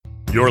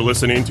You're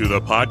listening to the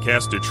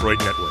Podcast Detroit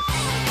Network.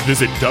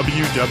 Visit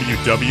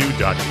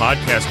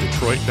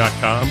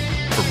www.podcastdetroit.com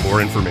for more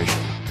information.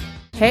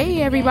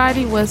 Hey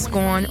everybody, what's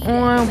going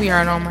on? We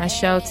are on my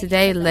show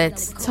today,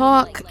 Let's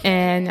Talk,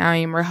 and I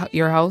am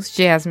your host,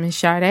 Jasmine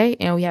Sade,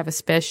 and we have a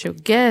special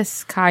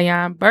guest,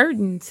 Kion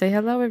Burton. Say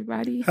hello,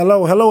 everybody.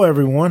 Hello,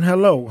 everyone.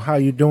 Hello. How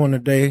you doing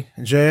today,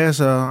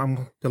 Jazz?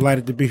 I'm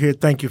delighted to be here.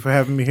 Thank you for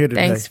having me here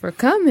today. Thanks for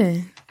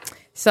coming.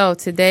 So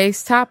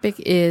today's topic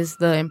is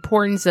the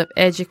importance of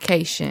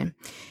education.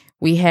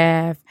 We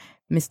have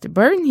Mr.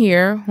 Burton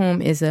here,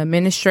 whom is an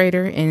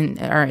administrator in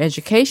our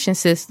education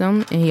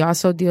system, and he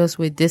also deals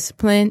with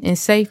discipline and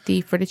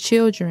safety for the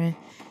children.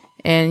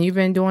 And you've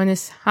been doing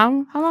this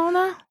how long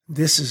now?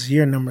 This is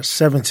year number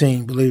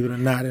 17, believe it or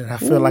not, and I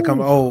feel like I'm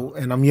old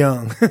and I'm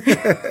young.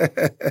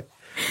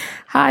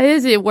 How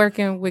is it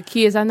working with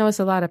kids? I know it's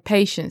a lot of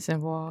patience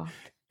involved.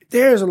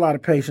 There's a lot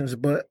of patience,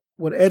 but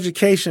with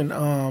education,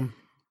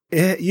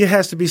 it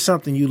has to be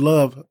something you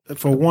love.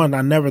 For one,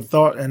 I never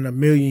thought in a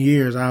million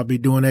years I'll be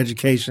doing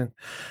education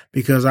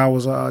because I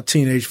was a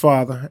teenage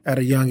father at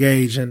a young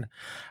age. And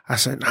I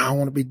said, I don't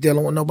want to be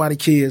dealing with nobody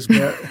kids.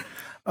 But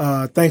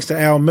thanks to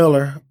Al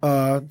Miller,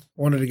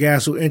 one of the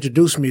guys who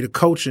introduced me to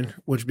coaching,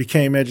 which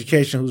became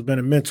education, who's been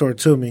a mentor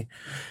to me.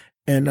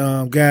 And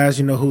guys,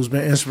 who's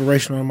been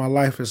inspirational in my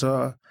life is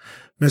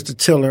Mr.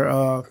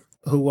 Tiller,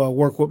 who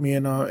worked with me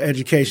in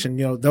education.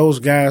 Those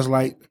guys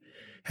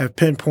have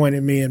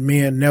pinpointed me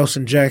and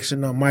Nelson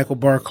Jackson, Michael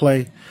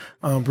Barclay,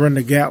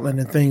 Brenda Gatlin,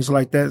 and things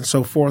like that and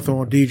so forth,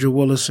 on Deidre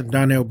Willis and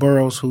Donnell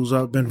Burrows, who's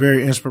been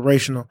very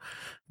inspirational,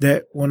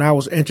 that when I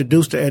was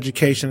introduced to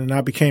education and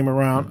I became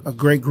around a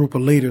great group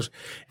of leaders,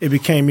 it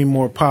became me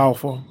more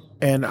powerful.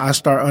 And I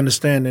start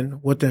understanding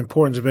what the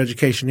importance of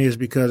education is,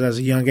 because as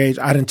a young age,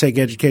 I didn't take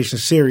education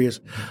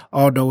serious.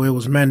 Although it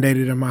was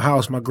mandated in my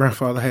house, my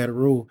grandfather had a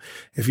rule: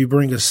 if you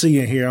bring a C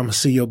in here, I'm going to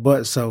see your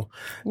butt. So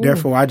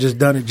therefore, I just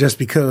done it just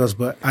because,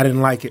 but I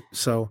didn't like it.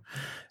 So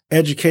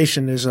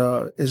education is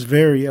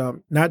very,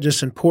 not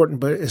just important,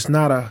 but it's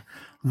not a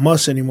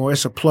must anymore.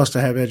 It's a plus to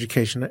have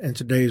education in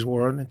today's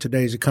world, in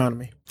today's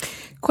economy.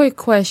 Quick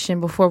question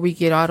before we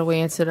get all the way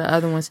into the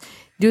other ones.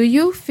 Do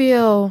you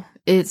feel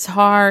it's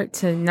hard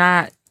to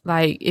not,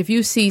 if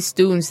you see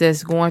students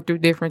that's going through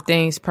different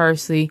things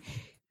personally,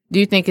 do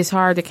you think it's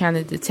hard to kind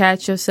of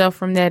detach yourself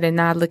from that and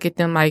not look at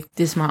them like,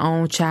 this is my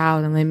own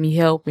child and let me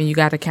help, and you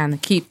got to kind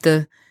of keep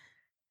the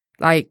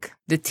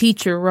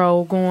teacher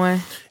role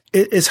going?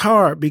 It's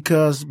hard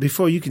because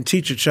before you can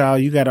teach a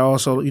child, you got to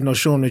also,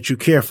 show them that you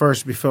care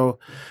first. Before,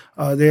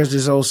 there's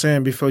this old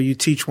saying, before you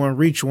teach one,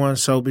 reach one.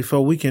 So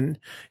before we can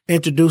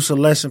introduce a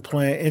lesson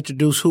plan,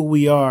 introduce who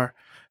we are,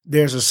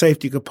 there's a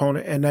safety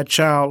component, and that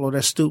child or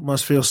that student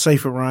must feel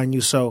safe around you.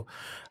 So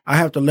I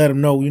have to let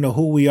him know,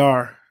 who we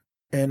are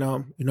and,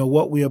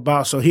 what we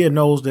about. So he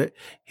knows that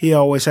he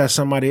always has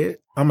somebody.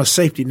 I'm a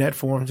safety net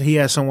for him. He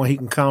has someone he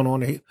can count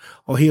on,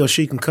 or he or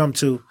she can come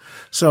to.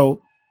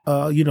 So,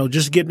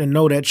 just getting to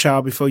know that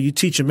child before you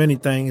teach him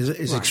anything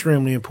is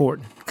extremely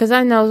important. Because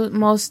I know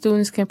most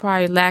students can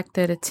probably lack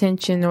that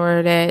attention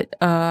or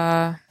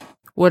that,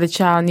 what a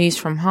child needs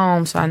from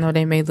home. So I know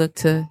they may look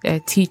to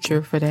that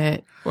teacher for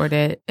that, or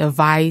that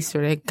advice,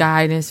 or that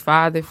guidance,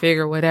 father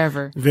figure,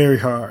 whatever. Very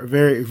hard,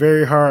 very,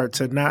 very hard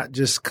to not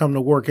just come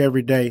to work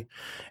every day,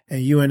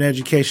 and you in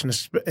education,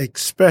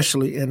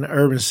 especially in the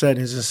urban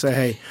settings, and say,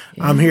 hey,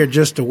 I'm here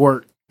just to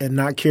work and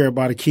not care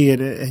about a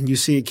kid. And you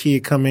see a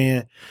kid come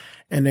in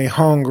and they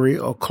hungry,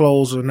 or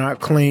clothes are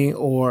not clean,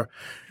 or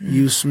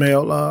you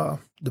smell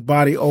the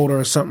body odor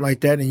or something like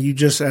that, and you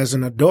just, as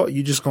an adult,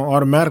 you just gonna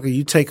automatically,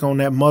 you take on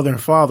that mother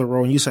and father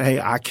role, and you say, hey,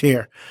 I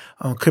care.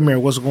 Come here,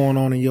 what's going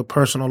on in your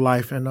personal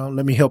life, and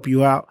let me help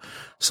you out.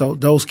 So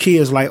those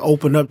kids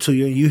open up to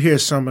you, and you hear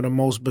some of the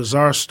most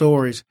bizarre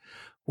stories,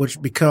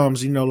 which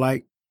becomes,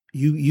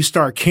 you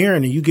start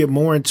caring and you get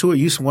more into it.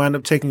 You wind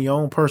up taking your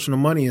own personal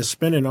money and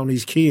spending on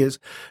these kids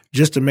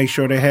just to make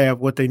sure they have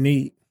what they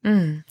need.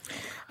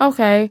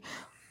 Okay.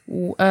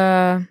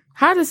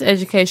 How does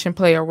education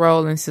play a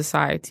role in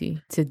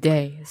society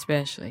today,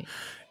 especially?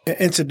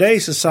 In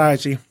today's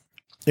society,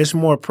 it's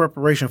more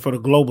preparation for the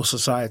global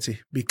society,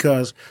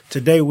 because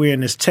today we're in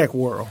this tech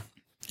world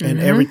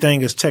and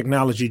everything is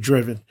technology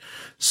driven.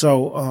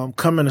 So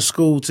coming to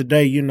school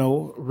today,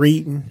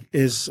 reading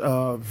is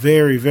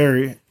very,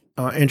 very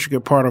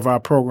intricate part of our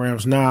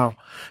programs now,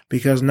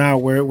 because now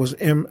where it was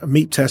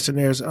MEP testing,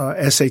 there's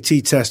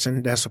SAT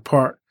testing that's a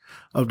part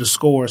of the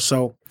score.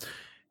 So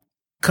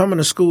coming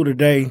to school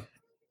today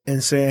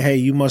and saying, hey,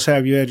 you must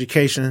have your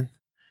education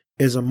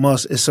is a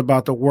must. It's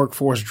about the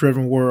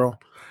workforce-driven world.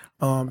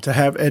 To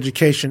have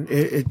education,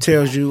 it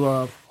tells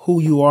you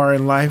who you are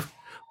in life,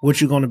 what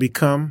you're going to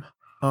become.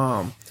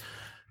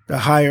 The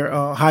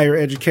higher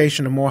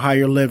education, the more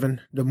higher living.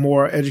 The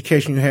more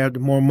education you have, the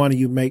more money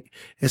you make.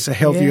 It's a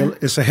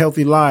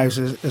healthy lives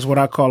is what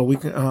I call it. We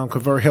can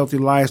convert healthy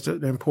lives to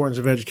the importance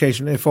of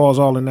education. It falls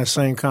all in that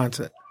same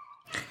concept.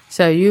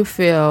 So you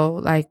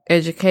feel like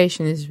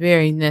education is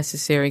very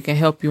necessary, can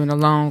help you in a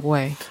long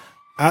way.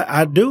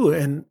 I do.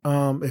 And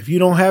if you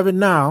don't have it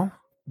now,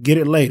 get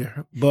it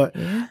later. But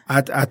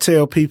I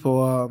tell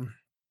people,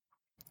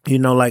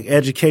 like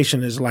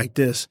education is like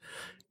this.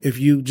 If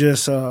you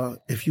just,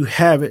 if you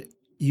have it,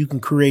 you can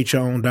create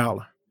your own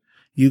dollar.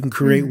 You can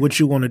create what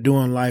you want to do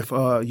in life.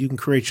 You can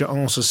create your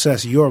own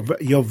success,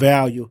 your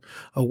value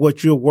of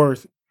what you're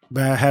worth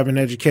by having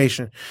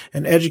education.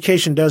 And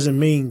education doesn't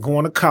mean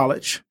going to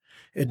college.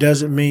 It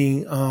doesn't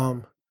mean,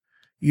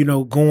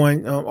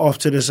 going off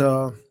to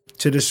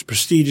this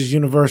prestigious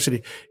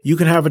university. You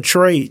can have a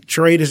trade.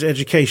 Trade is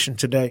education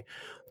today.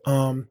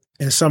 And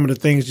some of the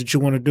things that you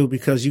want to do,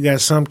 because you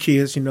got some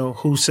kids,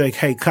 who say,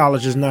 hey,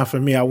 college is not for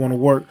me. I want to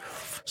work.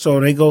 So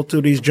they go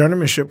through these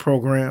journeymanship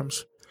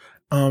programs.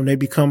 They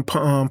become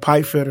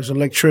pipe fitters,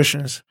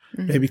 electricians.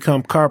 Mm-hmm. They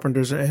become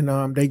carpenters,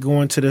 and they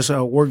go into this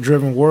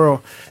work-driven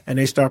world, and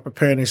they start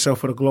preparing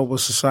themselves for the global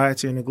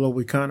society and the global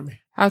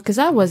economy. Because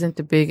I wasn't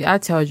the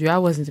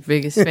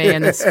biggest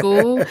fan of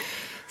school.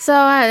 So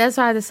that's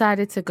why I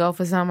decided to go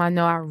for something I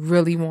know I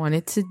really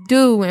wanted to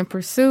do and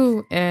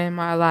pursue in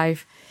my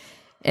life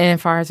and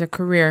as far as a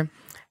career.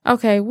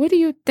 Okay, what do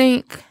you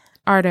think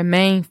are the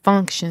main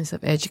functions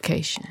of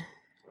education?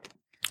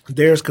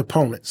 There's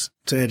components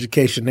to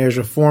education. There's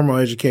your formal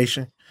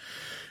education,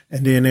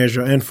 and then there's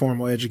your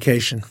informal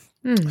education.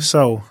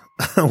 So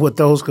with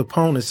those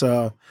components,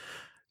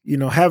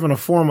 having a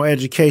formal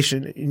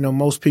education,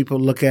 most people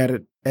look at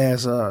it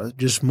as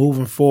just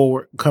moving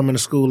forward, coming to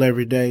school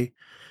every day,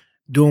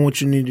 doing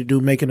what you need to do,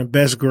 making the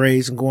best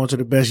grades and going to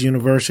the best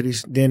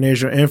universities. Then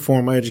there's your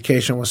informal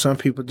education, where some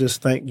people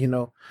just think,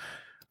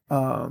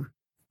 the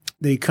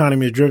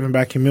economy is driven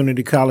by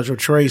community college or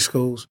trade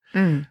schools.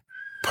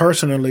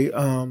 Personally,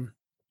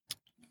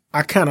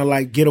 I kind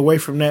of get away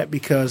from that,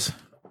 because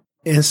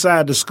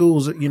inside the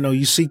schools,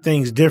 you see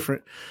things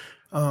different.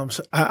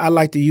 So I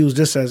like to use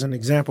this as an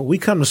example. We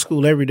come to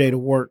school every day to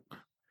work,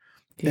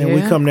 and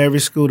we come to every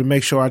school to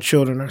make sure our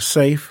children are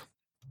safe.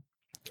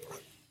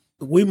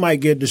 We might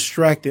get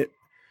distracted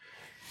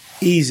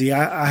easy.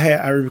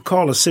 I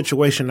recall a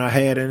situation I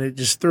had, and it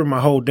just threw my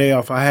whole day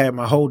off. I had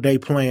my whole day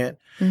planned,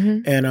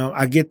 and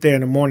I get there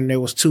in the morning. There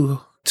was two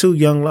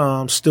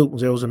young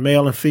students. There was a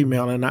male and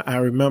female, and I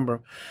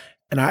remember.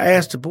 And I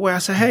asked the boy, I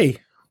said, hey,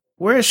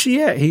 where is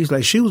she at? He's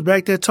like, she was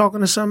back there talking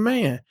to some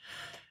man.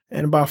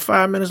 And about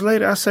 5 minutes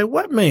later, I said,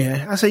 what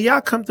man? I said,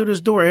 y'all come through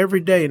this door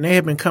every day, and they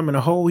have been coming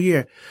a whole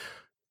year.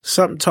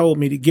 Something told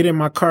me to get in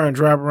my car and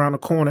drive around the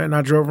corner, and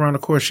I drove around the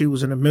corner. She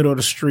was in the middle of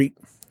the street,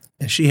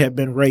 and she had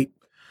been raped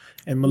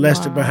and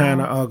molested behind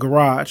a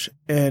garage.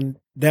 And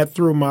that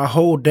threw my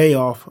whole day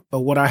off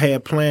of what I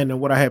had planned and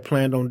what I had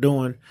planned on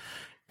doing.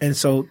 And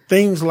so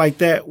things like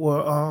that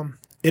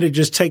it'll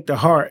just take the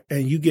heart,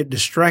 and you get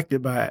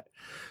distracted by it.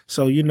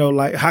 So,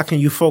 how can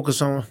you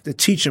focus on the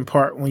teaching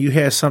part when you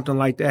had something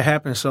like that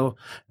happen? So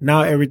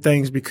now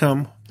everything's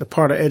become the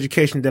part of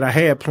education that I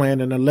had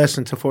planned, and the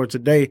lesson for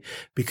today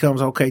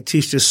becomes, okay,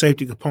 teach this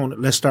safety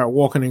component. Let's start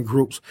walking in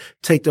groups.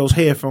 Take those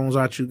headphones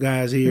out you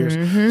guys'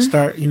 ears.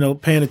 Start,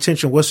 paying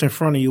attention what's in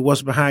front of you,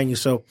 what's behind you.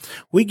 So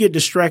we get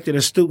distracted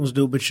as students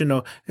do, but,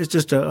 it's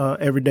just a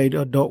everyday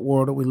adult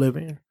world that we live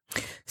in.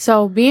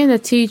 So being a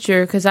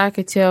teacher, because I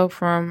could tell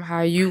from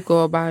how you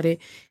go about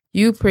it,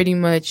 you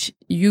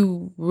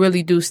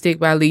really do stick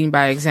by leading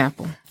by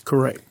example.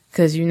 Correct.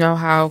 Because you know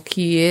how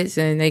kids,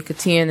 and they could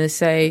tend to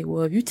say,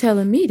 well, if you're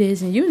telling me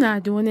this and you're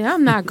not doing it,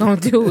 I'm not going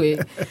to do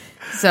it.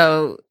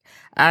 So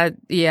I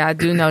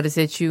do notice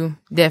that you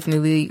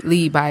definitely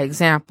lead by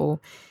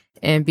example,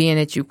 and being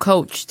that you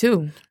coach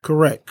too.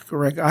 Correct.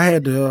 I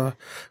had to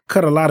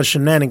cut a lot of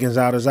shenanigans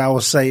out, as I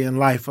would say, in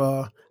life.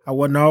 I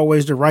wasn't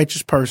always the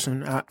righteous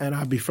person, and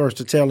I'd be first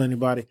to tell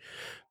anybody.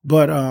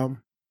 But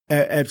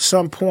at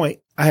some point,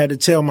 I had to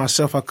tell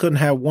myself I couldn't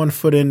have one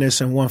foot in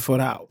this and one foot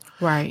out.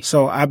 Right.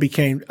 So I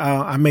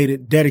made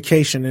it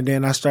dedication, and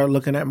then I started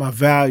looking at my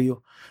value.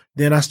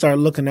 Then I started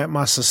looking at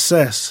my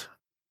success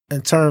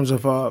in terms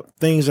of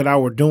things that I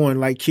were doing,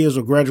 like kids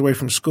would graduate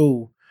from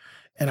school.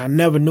 And I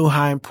never knew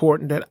how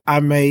important that I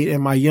made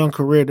in my young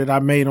career that I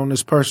made on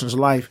this person's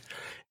life.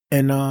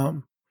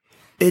 And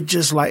it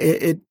just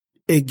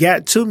it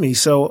got to me.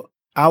 So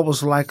I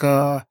was like,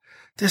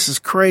 this is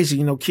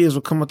crazy. Kids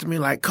would come up to me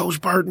like,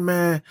 Coach Burton,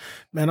 man,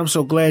 I'm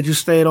so glad you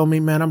stayed on me,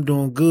 man. I'm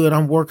doing good.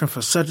 I'm working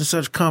for such and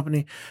such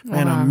company.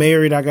 Man, I'm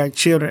married. I got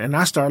children. And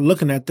I started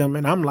looking at them,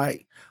 and I'm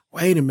like,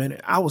 wait a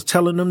minute. I was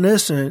telling them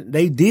this, and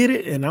they did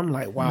it. And I'm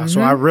like, wow.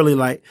 So I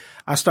really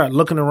I started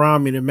looking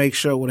around me to make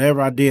sure whatever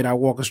I did, I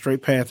walk a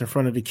straight path in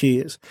front of the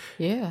kids.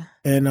 Yeah.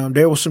 And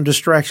there were some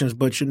distractions,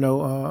 but,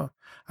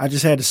 I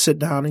just had to sit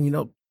down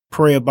and,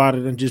 pray about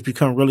it and just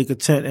become really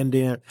content. And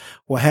then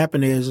what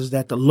happened is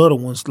that the little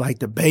ones, like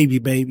the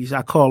babies,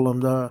 I call them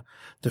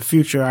the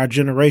future, our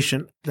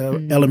generation,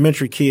 the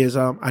elementary kids,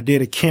 I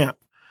did a camp,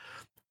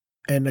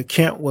 and the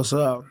camp was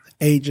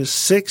ages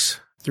 6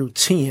 through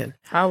 10.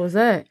 How was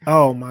that?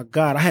 Oh my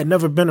God. I had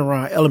never been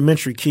around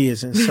elementary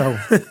kids. And so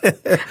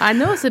I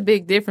know it's a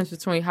big difference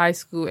between high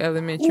school,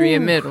 elementary,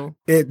 and middle.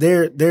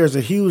 There's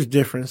a huge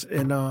difference.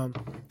 And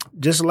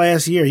just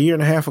last year, a year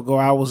and a half ago,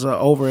 I was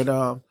over at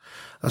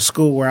a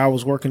school where I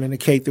was working in a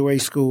K through 8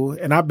 school,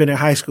 and I've been in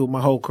high school my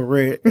whole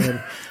career,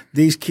 and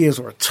these kids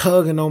were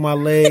tugging on my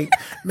leg.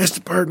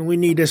 Mr. Burton, we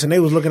need this. And they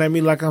was looking at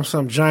me like I'm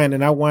some giant,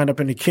 and I wound up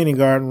in the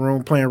kindergarten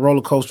room playing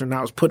roller coaster, and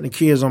I was putting the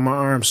kids on my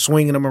arms,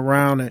 swinging them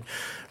around and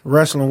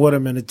wrestling with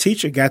them. And the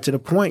teacher got to the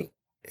point,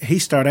 he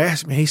started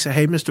asking me, he said,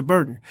 hey, Mr.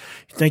 Burton,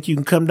 you think you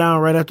can come down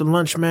right after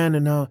lunch, man,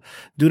 and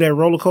do that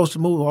roller coaster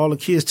move? All the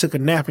kids took a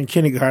nap in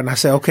kindergarten. I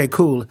said, okay,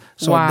 cool.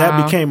 So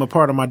that became a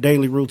part of my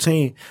daily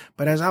routine.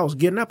 But as I was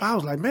getting up, I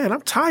was like, man,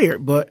 I'm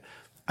tired. But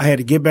I had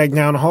to get back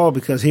down the hall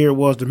because here it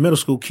was the middle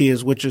school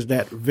kids, which is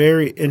that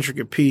very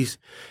intricate piece.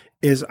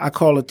 Is I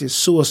call it the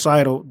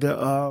suicidal,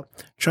 the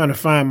trying to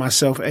find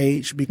myself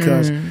age,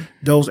 because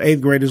those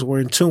 8th graders were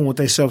in tune with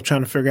themselves,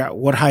 trying to figure out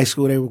what high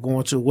school they were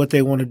going to, what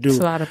they want to do. It's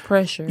a lot of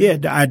pressure. Yeah,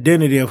 the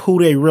identity of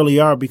who they really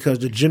are, because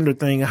the gender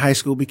thing in high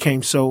school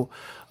became so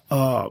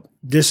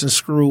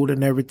screwed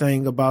and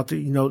everything about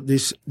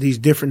these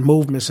different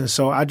movements. And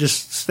so I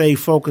just stay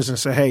focused and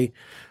say, hey,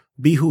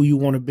 be who you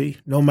want to be,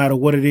 no matter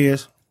what it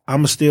is. I'm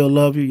gonna still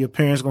love you. Your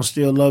parents gonna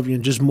still love you,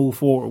 and just move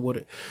forward with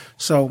it.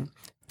 So.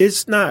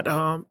 It's not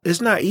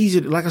easy.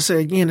 Like I said,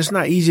 again, it's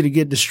not easy to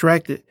get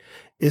distracted.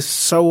 It's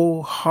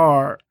so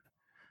hard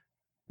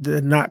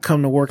to not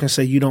come to work and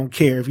say you don't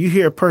care. If you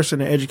hear a person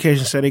in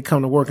education say they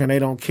come to work and they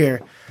don't care,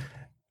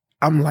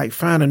 I'm like,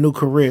 find a new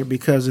career,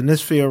 because in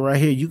this field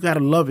right here, you got to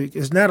love it.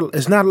 It's not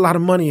a lot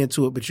of money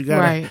into it, but you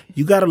got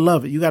to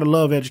love it. You got to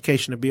love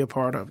education to be a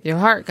part of it. Your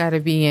heart got to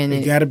be in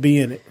it. You got to be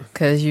in it.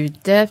 Because you're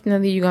going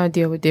to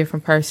deal with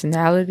different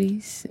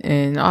personalities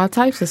and all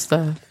types of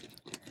stuff.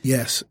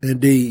 Yes,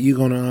 indeed. You're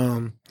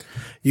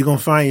gonna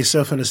find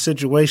yourself in a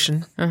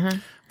situation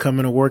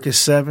coming to work at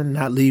 7,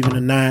 not leaving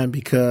at 9,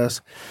 because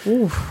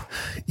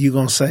you're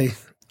gonna say,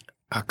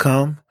 I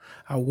come,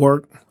 I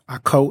work, I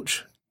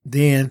coach.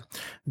 Then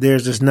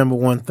there's this number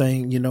one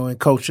thing, in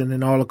coaching,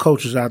 and all the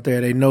coaches out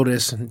there, they know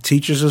this, and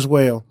teachers as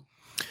well.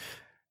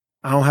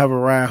 I don't have a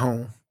ride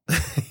home.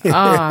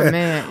 Oh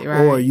man!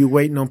 Right. Or you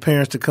waiting on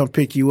parents to come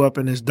pick you up,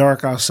 and it's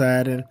dark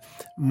outside. And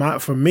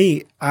for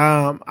me,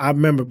 I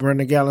remember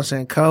Brenda Gallen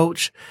saying,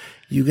 "Coach,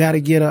 you got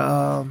to get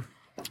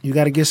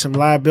some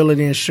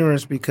liability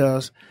insurance,"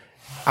 because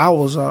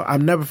I'll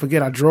never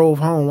forget. I drove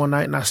home one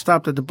night and I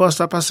stopped at the bus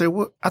stop. I said,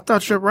 "What? I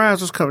thought your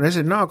rides was coming." They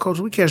said, "No, Coach,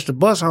 we catch the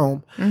bus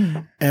home."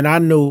 And I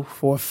knew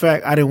for a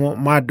fact I didn't want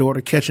my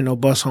daughter catching no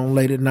bus home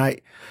late at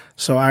night.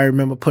 So I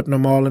remember putting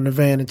them all in the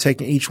van and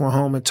taking each one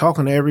home and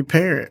talking to every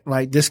parent.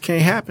 Like, this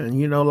can't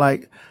happen.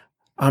 Like,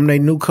 I'm their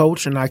new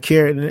coach and I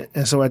carried it.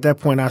 And so at that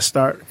point, I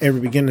start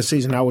every beginning of the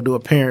season, I would do a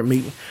parent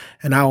meeting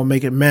and I will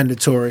make it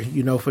mandatory,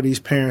 for these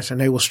parents,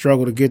 and they will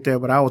struggle to get there.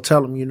 But I will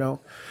tell them,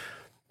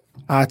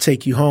 I'll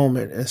take you home.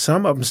 And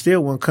some of them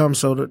still won't come.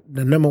 So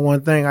the number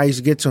one thing I used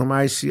to get to them,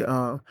 I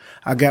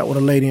got with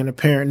a lady in the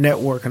parent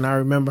network, and I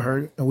remember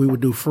her, and we would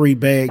do free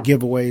bag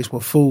giveaways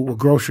with food, with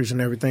groceries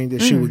and everything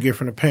that she would get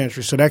from the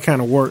pantry. So that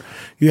kind of work,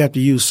 you have to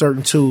use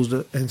certain tools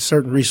and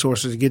certain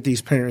resources to get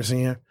these parents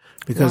in,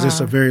 because it's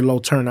a very low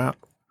turnout.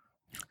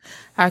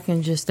 I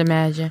can just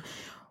imagine.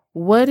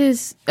 Why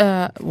is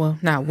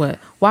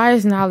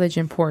knowledge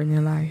important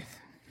in life?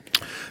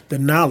 The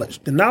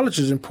knowledge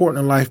is important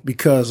in life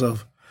because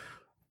of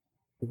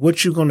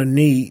what you're going to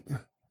need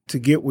to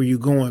get where you're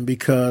going,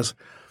 because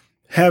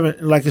having,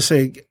 like I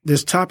say,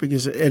 this topic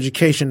is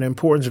education, the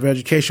importance of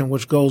education,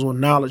 which goes with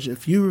knowledge.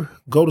 If you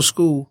go to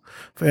school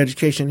for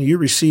education and you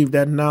receive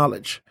that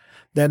knowledge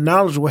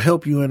will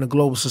help you in a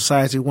global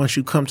society once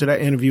you come to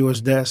that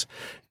interviewer's desk.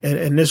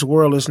 And this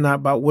world is not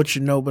about what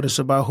you know, but it's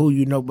about who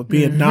you know, but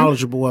being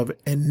knowledgeable of it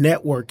and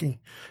networking,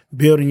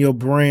 building your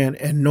brand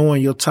and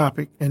knowing your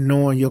topic and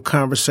knowing your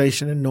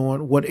conversation and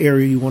knowing what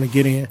area you want to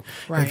get in.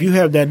 Right. If you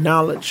have that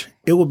knowledge,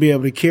 it will be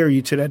able to carry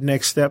you to that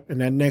next step.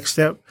 And that next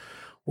step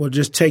will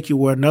just take you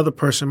where another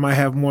person might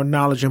have more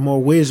knowledge and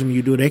more wisdom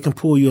you do. They can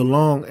pull you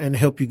along and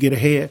help you get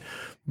ahead.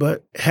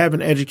 But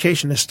having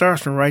education, it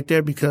starts from right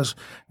there, because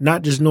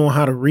not just knowing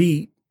how to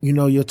read,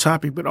 your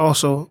topic, but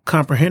also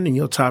comprehending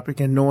your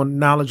topic and knowing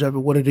knowledge of it,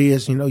 what it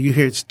is. You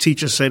hear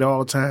teachers say that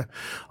all the time.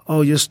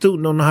 Oh, your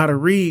student don't know how to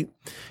read.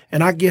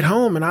 And I get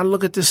home and I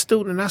look at this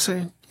student and I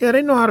say, yeah,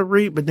 they know how to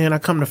read. But then I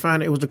come to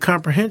find it was the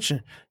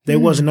comprehension. They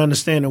wasn't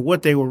understanding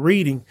what they were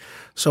reading.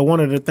 So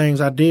one of the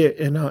things I did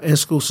in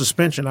school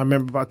suspension, I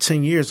remember about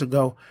 10 years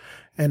ago,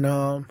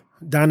 and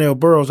Donnell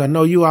Burrows, I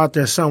know you out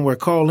there somewhere,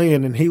 call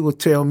in and he would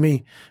tell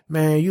me,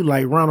 man, you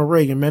like Ronald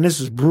Reagan, man,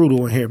 this is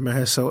brutal in here,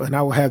 man. So, and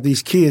I would have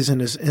these kids in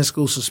this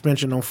in-school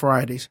suspension on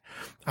Fridays.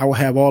 I would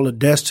have all the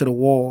desks to the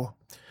wall,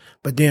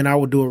 but then I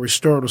would do a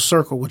restorative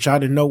circle, which I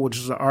didn't know, which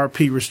is an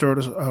RP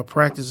restorative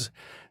practice,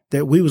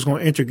 that we was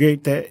going to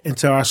integrate that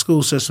into our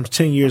school systems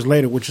 10 years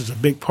later, which is a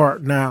big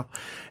part now.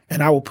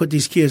 And I would put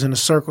these kids in a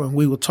circle and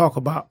we would talk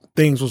about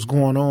things was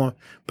going on,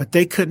 but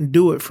they couldn't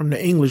do it from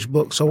the English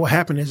book. So what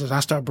happened is I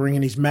start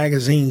bringing these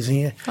magazines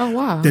in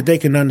that they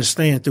can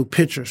understand through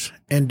pictures.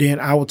 And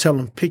then I would tell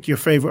them, pick your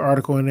favorite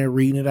article and they're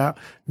reading it out.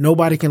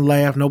 Nobody can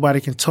laugh.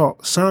 Nobody can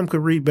talk. Some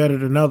could read better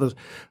than others,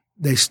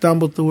 They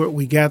stumbled through it.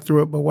 We got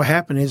through it. But what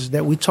happened is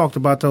that we talked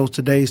about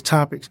today's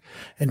topics,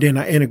 and then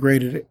I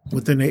integrated it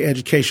within the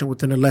education,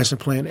 within the lesson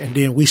plan, and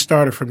then we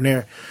started from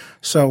there.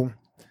 So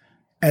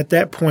at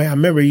that point, I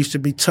remember it used to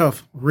be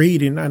tough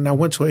reading, and I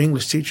went to an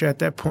English teacher at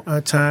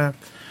that time.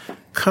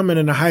 Coming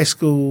into high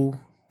school,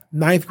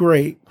 9th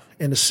grade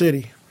in the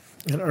city,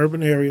 in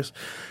urban areas,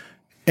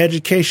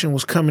 education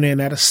was coming in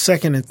at a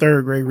 2nd and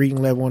 3rd grade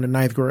reading level in the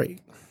 9th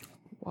grade.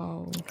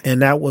 Wow.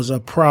 And that was a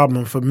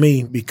problem for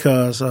me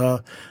because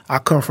I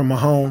come from a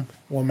home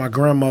where my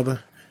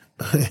grandmother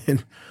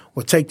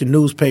would take the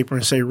newspaper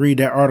and say, read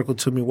that article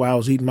to me while I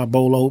was eating my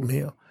bowl of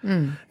oatmeal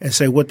and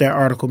say what that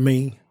article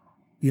mean.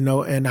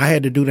 And I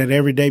had to do that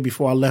every day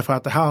before I left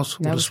out the house.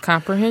 That was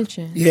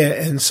comprehension. Yeah,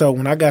 and so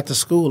when I got to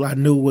school, I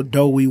knew what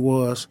DOE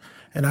was,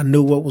 and I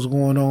knew what was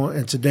going on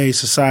in today's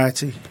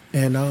society.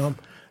 And I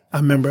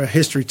remember a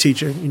history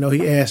teacher,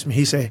 he asked me,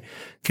 he said,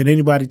 can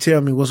anybody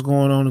tell me what's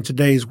going on in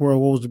today's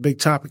world? What was the big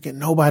topic? And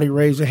nobody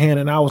raised their hand,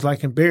 and I was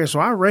like embarrassed, so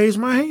I raised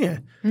my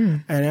hand.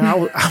 And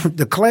I'm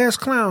the class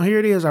clown. Here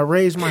it is. I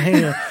raised my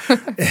hand,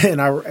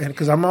 and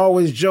because I'm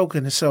always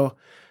joking, and so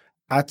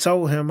I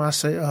told him, I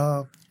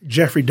said,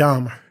 Jeffrey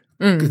Dahmer,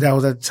 because that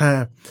was at the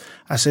time.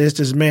 I said, it's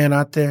this man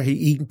out there, he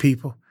eating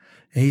people.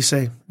 And he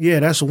said, yeah,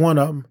 that's one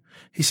of them.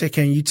 He said,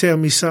 can you tell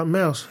me something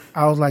else?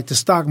 I was like, the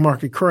stock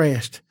market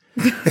crashed.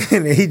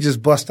 And he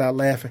just bust out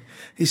laughing.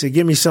 He said,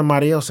 give me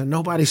somebody else. And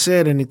nobody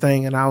said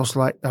anything. And I was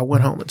like, I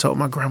went home and told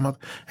my grandmother,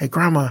 hey,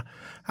 Grandma,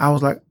 I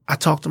was like, I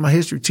talked to my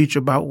history teacher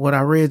about what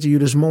I read to you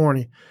this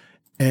morning.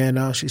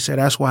 And she said,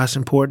 that's why it's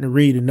important to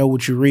read and know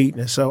what you're reading.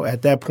 And so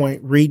at that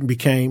point, reading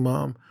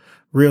became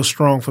real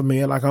strong for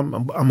me. Like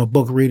I'm a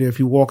book reader. If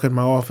you walk in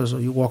my office or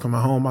you walk in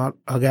my home, I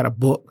got a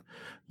book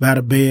by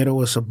the bed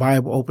or it's a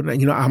Bible open.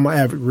 I'm an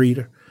avid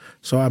reader.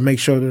 So I make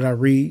sure that I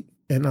read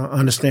and I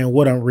understand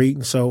what I'm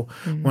reading. So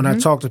when I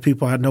talk to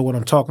people, I know what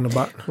I'm talking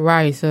about.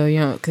 Right. So,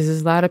 because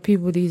there's a lot of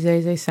people these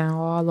days, they sound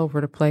all over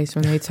the place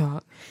when they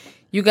talk.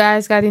 You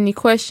guys got any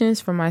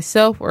questions for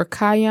myself or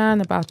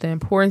Kiyan about the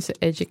importance of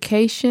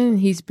education?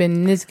 He's been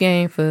in this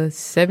game for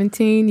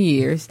 17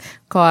 years.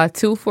 Call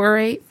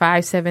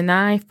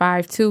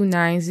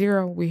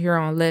 248-579-5290. We're here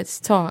on Let's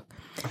Talk.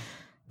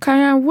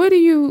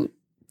 Kiyan,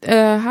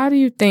 how do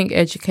you think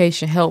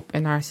education help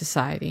in our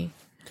society?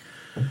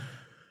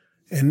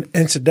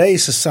 In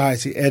today's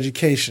society,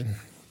 education,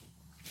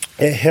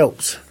 it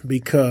helps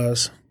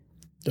because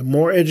the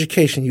more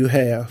education you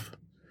have,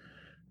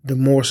 the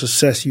more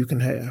success you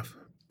can have.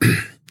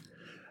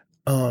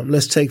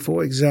 Let's take,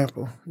 for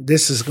example,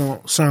 this is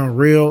going to sound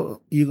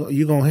real.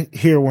 You're going to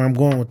hear where I'm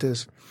going with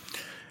this.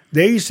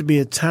 There used to be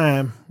a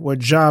time where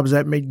jobs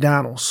at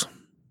McDonald's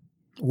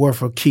were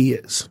for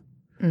kids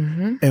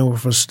and were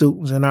for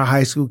students. And our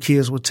high school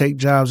kids would take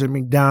jobs at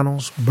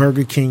McDonald's,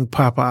 Burger King,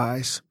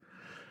 Popeyes.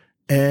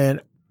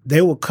 And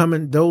they were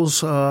coming,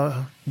 those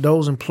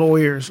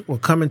employers were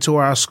coming to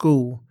our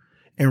school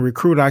and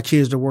recruit our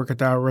kids to work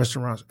at our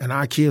restaurants. And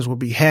our kids would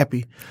be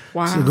happy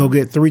to go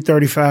get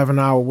 $3.35 an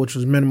hour, which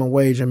was minimum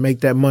wage, and make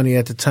that money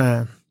at the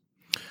time.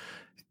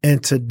 In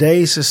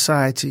today's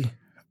society,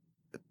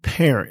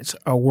 parents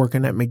are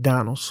working at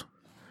McDonald's.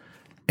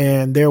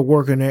 And they're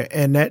working there,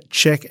 and that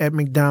check at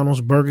McDonald's,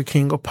 Burger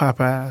King, or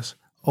Popeyes,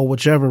 or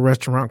whichever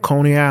restaurant,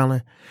 Coney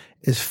Island,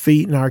 is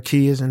feeding our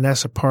kids, and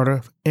that's a part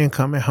of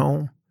income at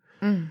home.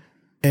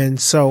 And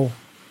so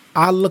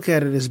I look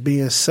at it as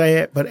being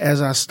sad, but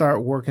as I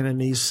start working in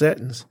these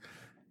settings,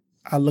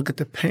 I look at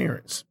the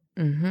parents,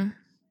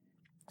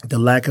 the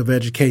lack of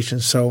education.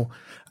 So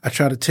I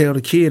try to tell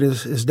the kid,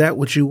 is that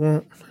what you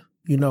want?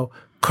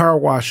 Car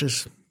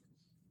washes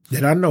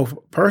that I know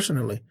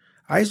personally.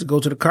 I used to go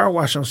to the car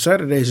wash on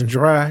Saturdays and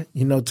dry,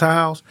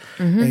 towels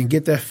and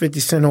get that 50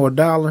 cents or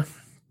 $1.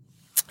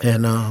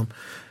 And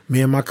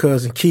me and my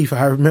cousin Keith,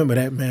 I remember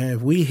that, man.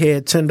 If we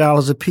had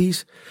 $10 a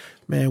piece,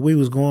 man, we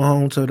was going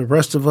home to the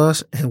rest of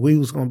us, and we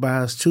was going to buy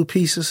us 2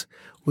 pieces.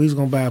 We was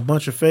going to buy a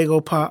bunch of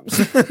Faygo Pops,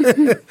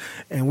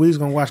 and we was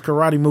going to watch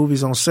karate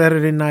movies on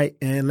Saturday night.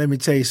 And let me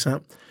tell you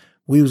something,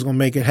 we was going to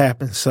make it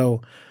happen.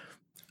 So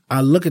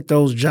I look at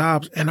those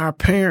jobs, and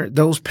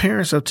those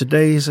parents of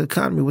today's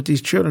economy with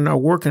these children are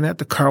working at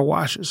the car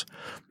washes.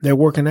 They're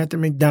working at the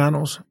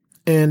McDonald's,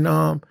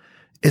 and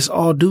it's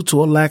all due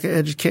to a lack of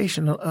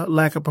education, a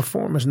lack of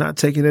performance, not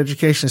taking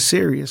education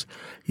serious.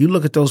 You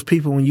look at those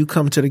people when you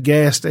come to the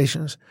gas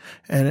stations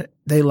and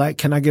they like,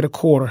 can I get a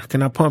quarter?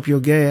 Can I pump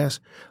your gas?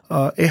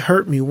 It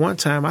hurt me one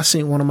time. I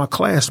seen one of my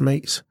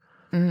classmates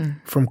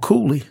from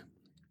Cooley,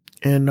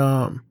 and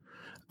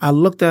I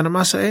looked at him.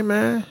 I said, hey,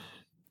 man,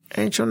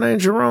 ain't your name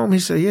Jerome? He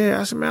said, yeah.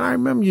 I said, man, I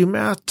remember you,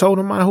 man. I told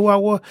him who I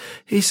was.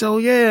 He said, oh,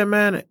 yeah,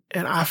 man.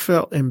 And I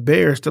felt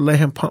embarrassed to let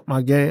him pump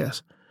my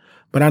gas.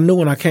 But I knew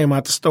when I came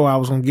out the store, I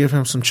was going to give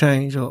him some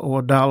change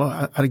or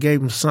 $1. I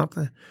gave him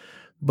something.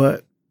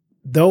 But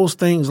those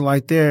things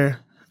like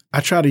there,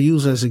 I try to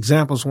use as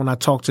examples when I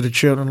talk to the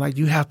children. Like,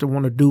 you have to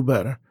want to do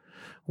better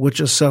with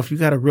yourself. You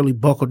got to really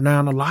buckle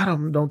down. A lot of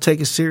them don't take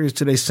it serious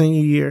till their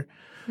senior year.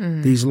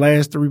 These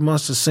last 3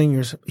 months, the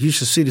seniors, you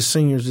should see the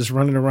seniors just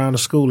running around the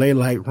school. They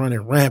like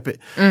running rampant.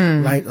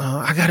 Like,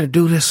 I got to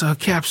do this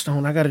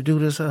capstone. I got to do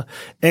this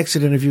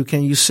exit interview.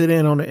 Can you sit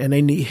in on it? And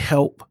they need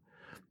help.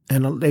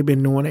 And they've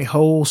been doing a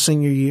whole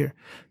senior year,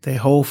 their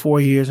whole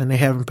 4 years, and they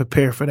haven't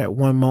prepared for that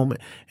one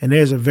moment. And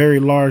there's a very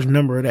large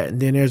number of that.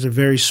 And then there's a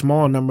very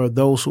small number of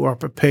those who are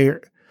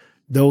prepared.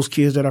 Those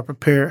kids that are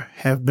prepared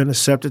have been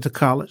accepted to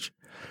college.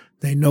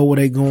 They know where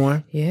they're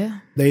going. Yeah.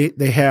 They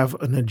have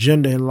an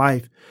agenda in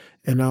life.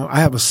 And I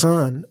have a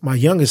son, my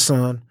youngest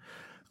son,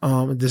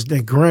 this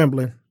named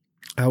Grambling.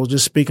 I was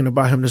just speaking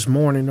about him this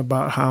morning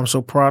about how I'm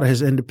so proud of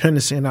his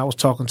independence. And I was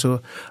talking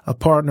to a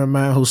partner of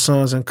mine whose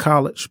son's in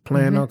college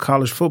playing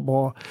college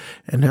football.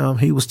 And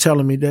he was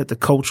telling me that the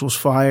coach was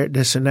fired,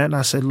 this and that. And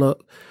I said,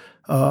 look,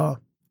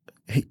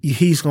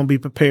 he's going to be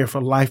prepared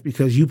for life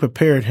because you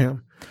prepared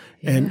him.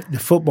 Yeah. And the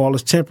football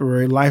is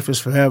temporary. Life is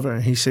forever.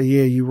 And he said,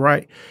 yeah, you're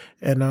right.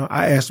 And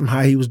I asked him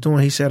how he was doing.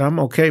 He said, I'm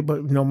okay,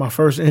 but, my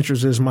first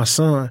interest is my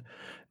son.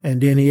 And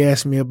then he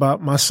asked me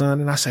about my son,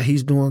 and I said,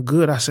 he's doing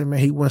good. I said, man,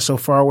 he went so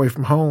far away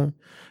from home.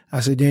 I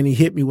said, then he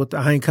hit me with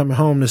I ain't coming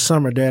home this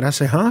summer, Dad. I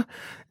said, huh?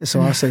 And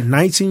so I said,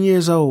 19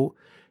 years old.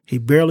 He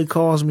barely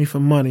calls me for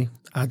money.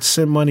 I'd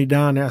send money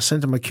down there. I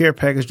sent him a care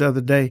package the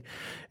other day,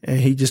 and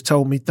he just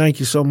told me,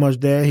 thank you so much,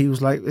 Dad. He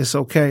was like, it's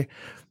okay.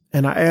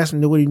 And I asked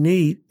him what he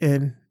need,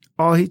 and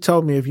all he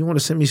told me, if you want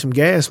to send me some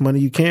gas money,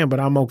 you can, but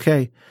I'm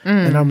okay.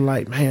 And I'm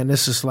like, man,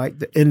 this is like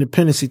the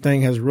independency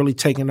thing has really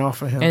taken off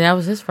for him. And that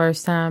was his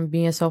first time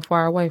being so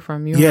far away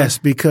from you. Yes,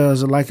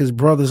 because like his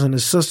brothers and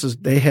his sisters,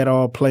 they had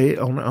all played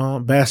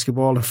on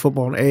basketball and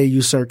football on the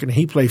AAU circuit. And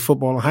he played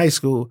football in high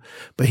school,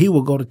 but he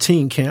would go to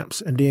team camps,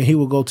 and then he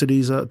would go to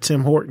these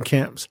Tim Horton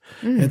camps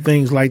and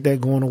things like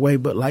that going away.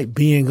 But like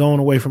going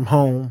away from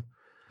home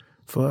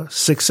for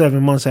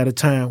 6-7 months at a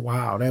time,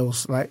 wow, that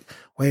was like,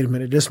 wait a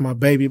minute, this is my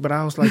baby. But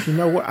I was like, you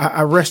know what?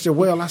 I rested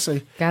well. I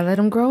say, gotta let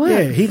him grow up.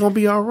 Yeah, he gonna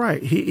be all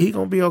right. He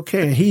gonna be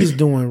okay. And he's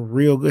doing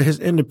real good. His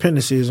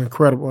independence is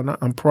incredible, and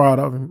I'm proud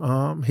of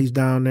him. He's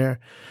down there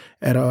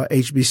at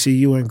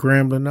HBCU in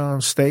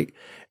Grambling State.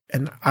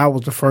 And I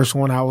was the first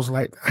one. I was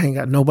like, I ain't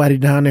got nobody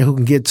down there who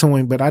can get to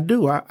him, but I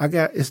do.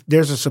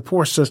 There's a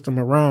support system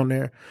around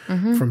there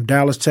from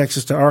Dallas,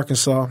 Texas to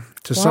Arkansas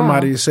to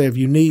somebody to say, if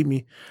you need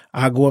me,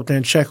 I go up there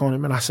and check on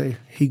him. And I say,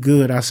 he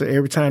good. I said,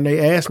 every time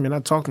they ask me and I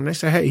talk to him, they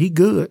say, hey, he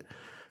good.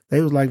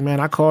 They was like,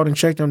 man, I called and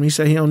checked on him. He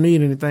said he don't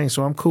need anything.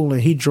 So I'm cool.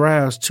 And he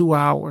drives 2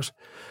 hours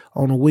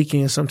on the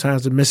weekend,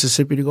 sometimes to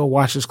Mississippi to go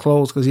wash his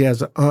clothes because he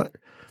has an aunt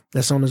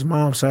that's on his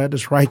mom's side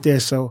that's right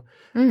there. So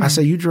I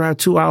said, you drive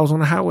 2 hours on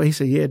the highway? He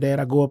said, yeah, Dad,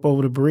 I go up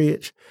over the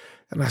bridge.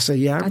 And I said,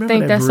 yeah, I remember that I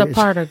think that's bridge. a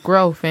part of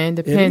growth and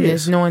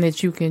independence, knowing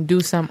that you can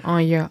do something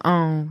on your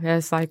own.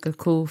 That's like a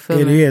cool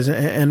feeling. It is.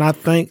 And I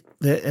thank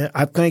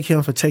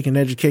him for taking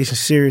education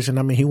serious. And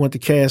I mean, he went to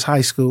Cass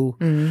High School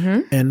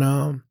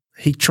and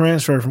he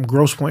transferred from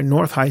Grosse Pointe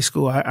North High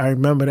School. I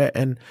remember that.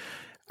 And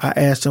I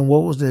asked him,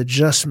 what was the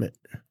adjustment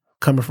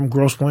coming from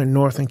Grosse Pointe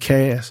North and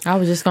Cass? I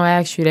was just going to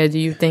ask you that. Do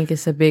you think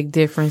it's a big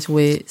difference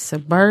with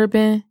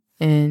suburban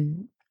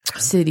and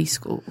city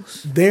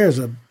schools? There's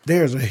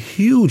a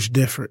huge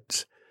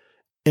difference.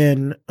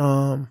 And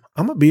I'm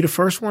going to be the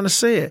first one to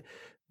say it.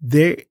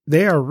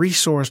 They are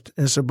resourced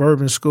in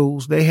suburban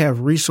schools. They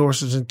have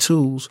resources and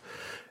tools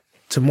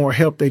to more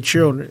help their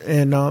children.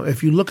 And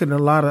if you look at a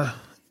lot of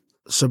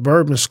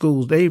suburban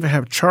schools, they even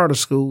have charter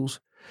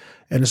schools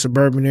in the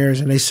suburban areas,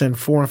 and they send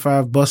 4 and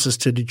 5 buses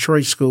to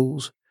Detroit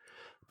schools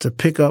to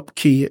pick up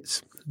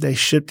kids. They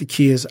ship the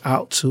kids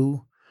out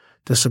to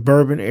the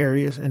suburban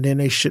areas, and then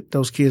they ship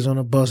those kids on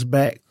a bus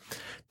back.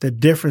 The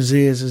difference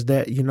is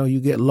that, you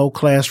get low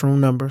classroom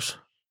numbers.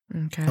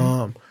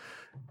 Okay.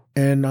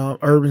 In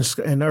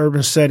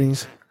urban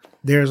settings,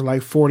 there's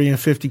like 40 and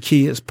 50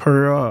 kids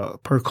per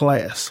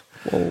class.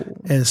 Whoa.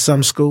 And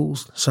some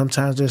schools,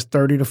 sometimes there's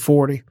 30 to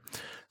 40.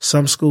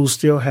 Some schools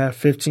still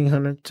have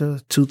 1,500 to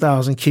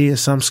 2,000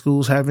 kids. Some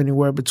schools have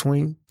anywhere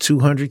between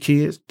 200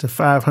 kids to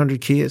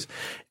 500 kids.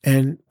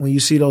 And when you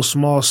see those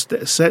small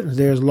settings,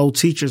 there's low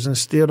teachers, and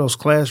still those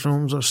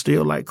classrooms are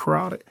still like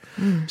crowded.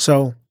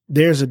 So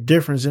there's a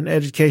difference in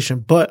education.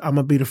 But I'm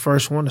going to be the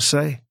first one to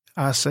say,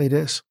 I say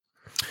this,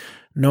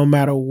 no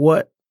matter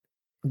what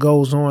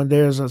goes on,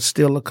 there's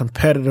still a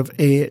competitive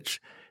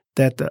edge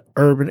that the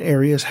urban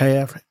areas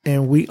have,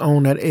 and we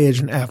own that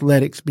edge in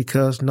athletics,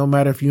 because no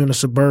matter if you're in the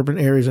suburban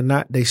areas or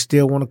not, they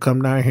still want to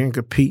come down here and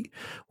compete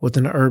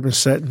within the urban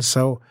setting.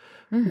 So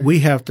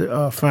we have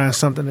to find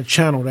something to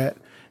channel that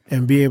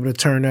and be able to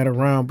turn that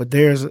around. But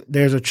there's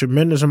a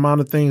tremendous amount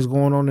of things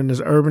going on in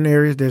these urban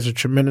areas. There's a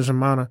tremendous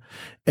amount of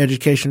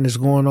education that's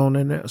going on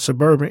in the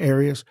suburban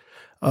areas.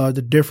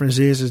 The difference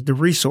is the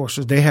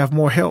resources. They have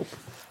more help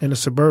in the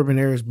suburban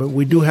areas, but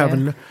we do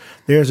have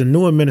there's a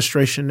new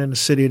administration in the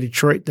city of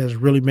Detroit that's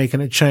really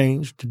making a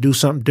change to do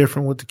something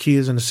different with the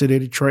kids in the city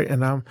of Detroit,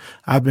 and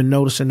I've been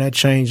noticing that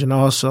change. And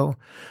also,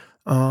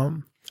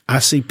 I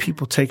see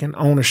people taking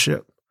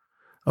ownership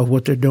of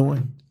what they're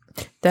doing.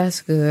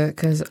 That's good,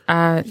 because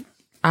I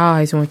I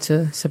always went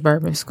to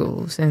suburban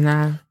schools, and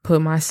I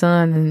put my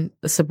son in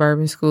the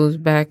suburban schools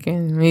back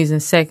when he was in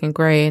second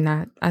grade,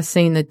 and I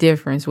seen the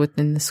difference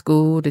within the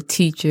school, the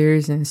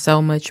teachers, and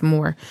so much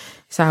more.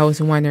 So I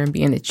was wondering,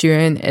 being that you're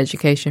in the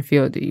education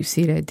field, do you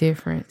see that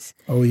difference?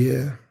 Oh,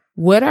 yeah.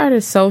 What are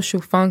the social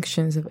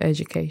functions of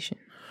education?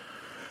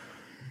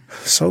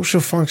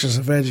 Social functions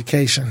of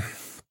education.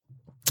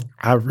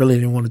 I really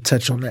didn't want to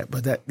touch on that,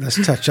 but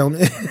let's touch on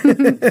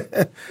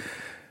it.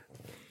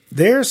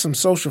 There's some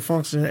social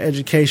functions in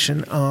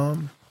education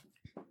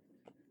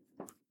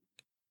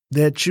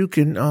that you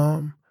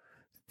can.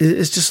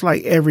 It's just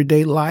like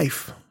everyday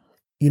life.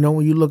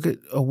 When you look at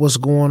what's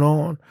going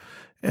on,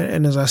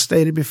 and as I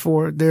stated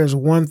before, there's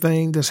one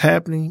thing that's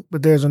happening,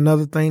 but there's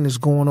another thing that's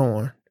going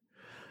on.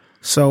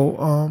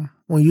 So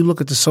when you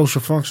look at the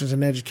social functions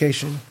in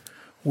education,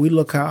 we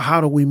look at how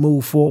do we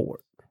move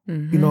forward.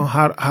 Mm-hmm.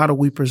 How do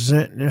we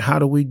present, and how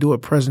do we do a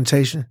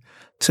presentation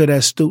to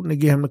that student to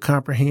get him to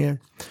comprehend?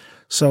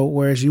 So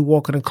whereas you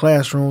walk in a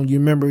classroom, you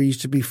remember it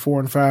used to be 4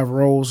 and 5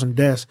 rows and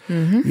desks.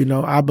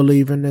 Mm-hmm. I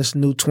believe in this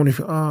new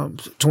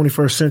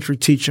 21st century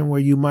teaching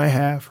where you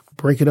might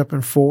break it up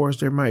in 4s.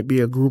 There might be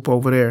a group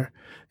over there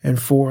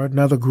and 4,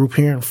 another group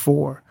here and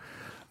 4,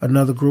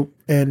 another group.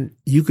 And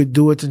you could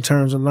do it in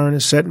terms of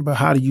learning setting, but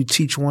how do you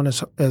teach one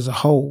as a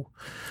whole?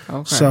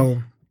 Okay.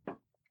 So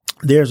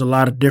there's a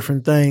lot of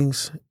different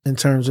things in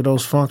terms of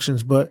those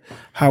functions, but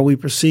how we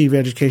perceive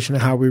education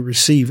and how we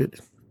receive it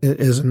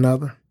is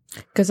another.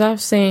 Because I've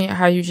seen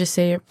how you just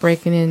said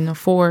breaking in the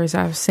 4s.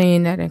 I've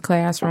seen that in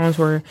classrooms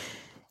where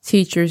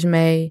teachers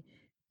may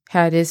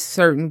have this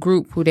certain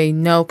group who they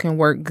know can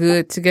work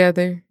good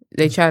together.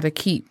 They try to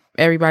keep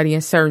everybody in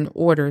certain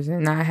orders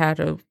and not have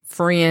the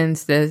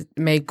friends that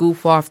may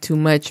goof off too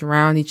much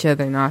around each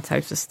other and all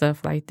types of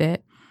stuff like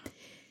that.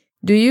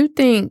 Do you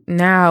think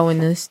now in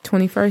this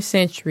 21st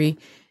century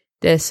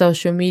that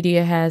social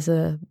media has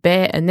a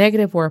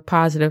negative or a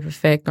positive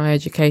effect on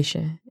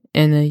education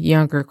in the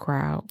younger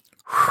crowd?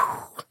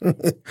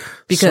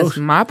 Because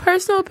my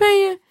personal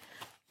opinion,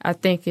 I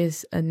think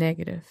it's a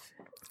negative.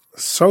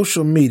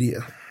 Social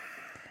media.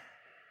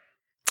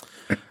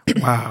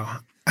 Wow.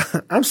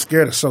 I'm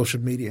scared of social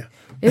media.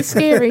 It's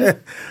scary.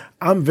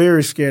 I'm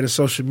very scared of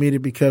social media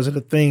because of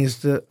the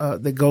things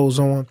that goes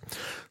on.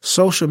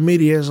 Social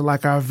media is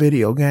like our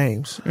video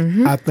games.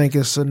 Mm-hmm. I think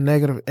it's a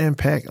negative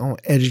impact on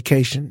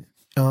education.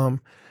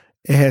 It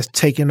has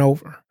taken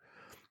over.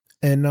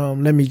 And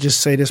let me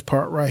just say this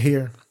part right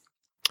here.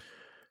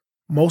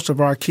 Most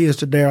of our kids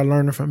today are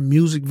learning from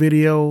music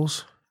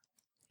videos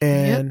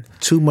and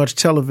too much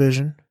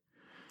television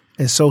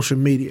and social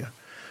media.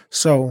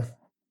 So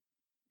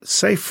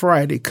say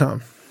Friday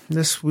come,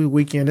 this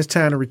weekend, it's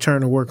time to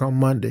return to work on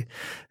Monday.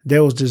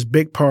 There was this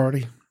big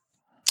party.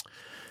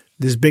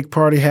 This big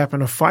party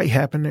happened, a fight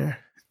happened there,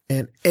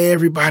 and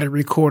everybody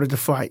recorded the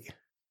fight.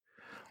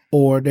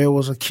 Or there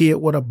was a kid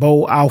with a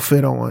bow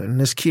outfit on, and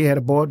this kid had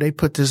a bow. They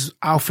put this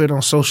outfit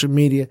on social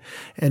media,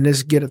 and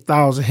this get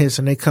 1,000 hits,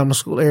 and they come to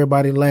school,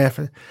 everybody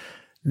laughing.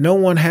 No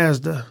one has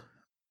the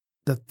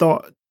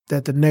thought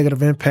that the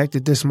negative impact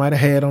that this might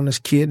have had on this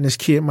kid, and this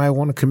kid might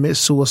want to commit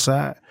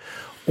suicide.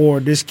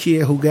 Or this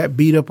kid who got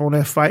beat up on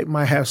that fight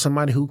might have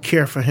somebody who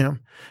care for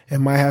him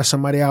and might have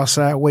somebody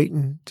outside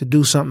waiting to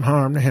do something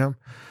harm to him.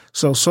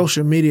 So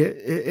social media,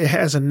 it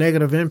has a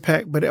negative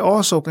impact, but it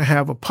also can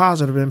have a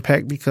positive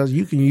impact because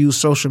you can use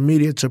social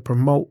media to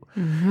promote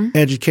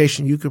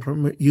education. You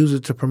can use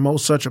it to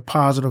promote such a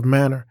positive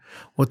manner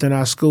within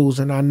our schools.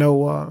 And I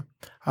know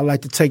I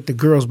like to take the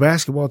girls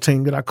basketball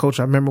team that I coach.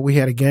 I remember we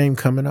had a game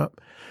coming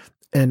up,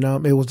 and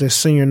it was their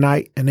senior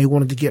night, and they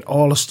wanted to get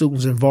all the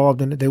students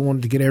involved in it. They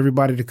wanted to get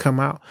everybody to come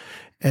out,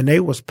 and they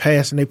was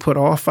passing. They put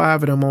all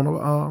 5 of them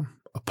on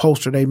a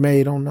poster they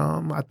made on,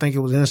 I think it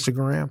was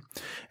Instagram,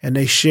 and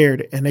they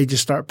shared it, and they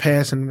just start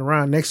passing it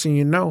around. Next thing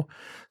you know,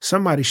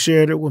 somebody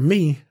shared it with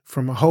me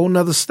from a whole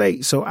nother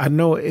state. So I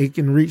know it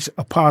can reach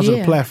a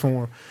positive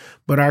platform,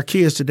 but our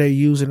kids today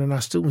use it, and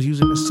our students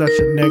use it in such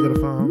a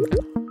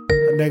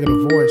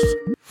negative voice.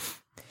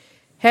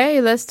 Hey,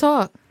 let's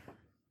talk.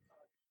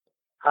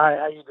 Hi,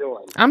 how you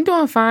doing? I'm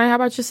doing fine. How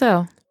about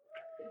yourself?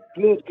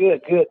 Good.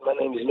 My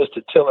name is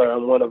Mr. Tiller.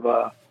 I'm one of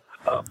Brother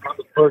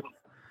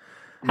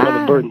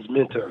Burton's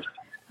mentors.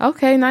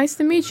 Okay, nice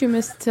to meet you,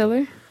 Mr.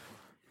 Tiller.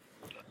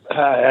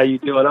 Hi, how you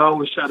doing? I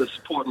always try to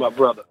support my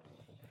brother.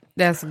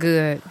 That's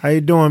good. How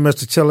you doing,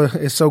 Mr. Tiller?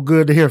 It's so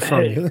good to hear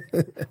from you.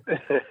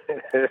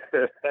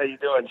 How you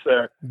doing,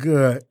 sir?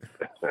 Good.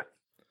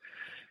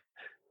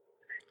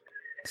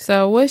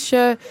 So what's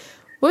your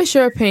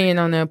opinion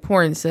on the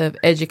importance of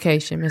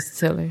education, Mr.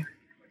 Tiller?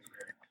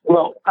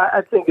 Well,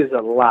 I think it's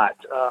a lot.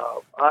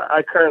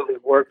 I currently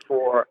work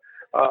for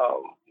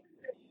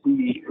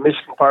the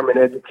Michigan Department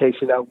of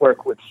Education. I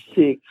work with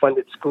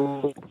SIG-funded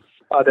schools,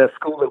 the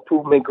School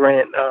Improvement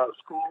Grant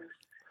schools.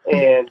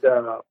 And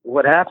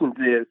what happens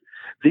is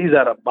these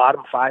are the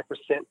bottom 5%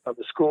 of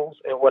the schools.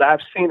 And what I've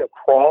seen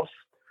across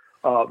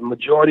the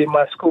majority of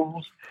my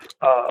schools,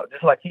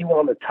 just like even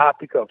on the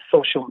topic of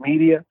social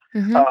media,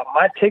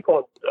 my take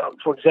on,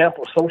 for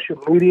example, social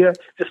media,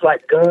 just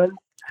like guns,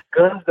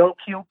 Guns don't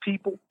kill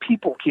people.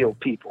 People kill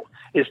people.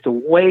 It's the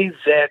way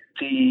that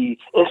the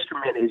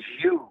instrument is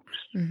used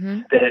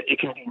that it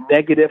can be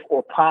negative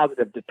or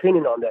positive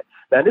depending on that.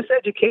 Now, this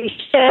education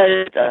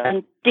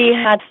they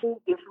had a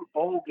different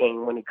ball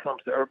game when it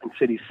comes to urban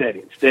city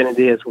settings than it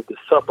is with the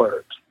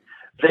suburbs.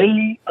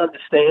 They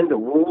understand the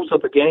rules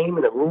of the game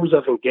and the rules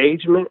of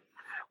engagement.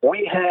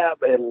 We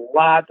have a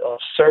lot of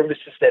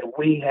services that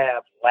we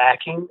have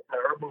lacking in the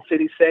urban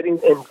city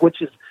settings, and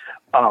which is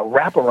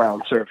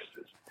wraparound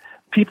services.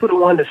 People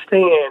don't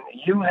understand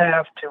you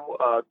have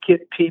to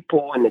get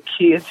people and the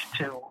kids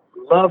to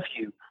love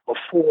you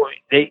before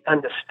they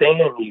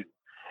understand you.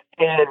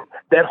 And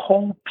that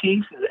whole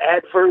piece is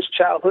adverse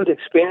childhood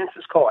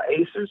experiences called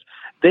ACEs.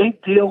 They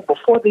deal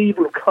before they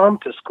even come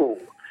to school.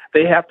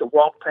 They have to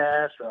walk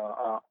past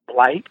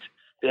blight.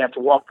 They have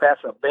to walk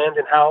past an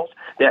abandoned house.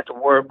 They have to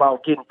worry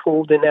about getting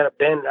pulled in that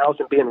abandoned house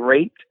and being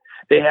raped.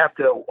 They have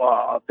to.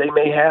 They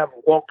may have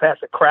walked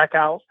past a crack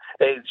house.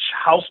 A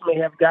house may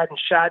have gotten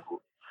shot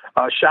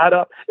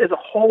up. There's a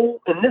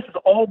whole, and this is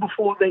all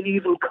before they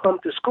even come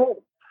to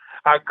school.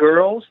 Our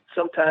girls,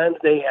 sometimes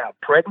they are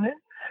pregnant.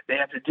 They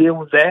have to deal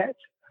with that.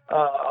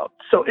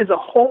 So it's a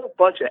whole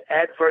bunch of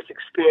adverse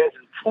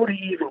experiences before they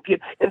even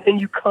get, and then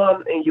you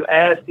come and you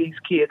ask these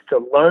kids to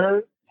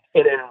learn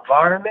in an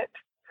environment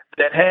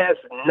that has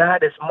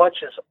not as much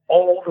as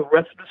all the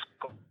rest of the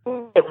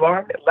school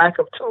environment, lack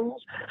of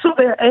tools. So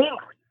they're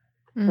angry.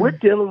 We're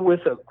dealing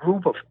with a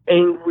group of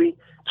angry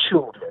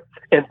children,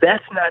 and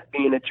that's not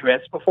being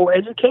addressed before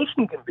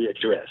education can be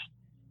addressed.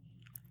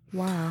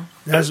 Wow.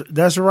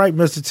 That's right,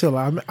 Mr.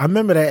 Tiller. I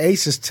remember that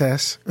ACEs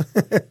test.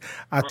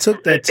 I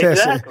took that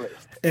test. Exactly.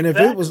 And if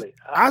it was,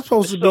 I was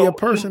supposed to be a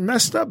person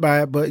messed up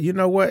by it, but you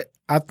know what?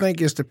 I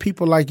think it's the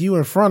people like you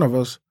in front of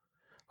us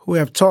who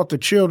have taught the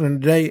children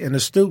today and the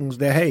students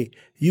that, hey,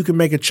 you can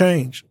make a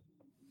change.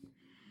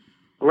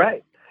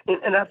 Right.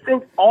 And I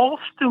think all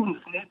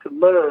students need to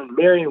learn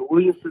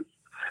Marianne-Williamson.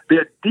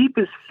 Their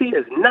deepest fear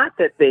is not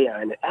that they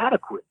are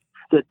inadequate.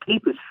 Their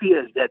deepest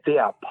fear is that they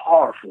are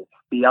powerful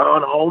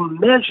beyond all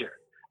measure.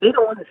 They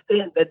don't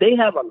understand that they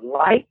have a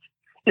light.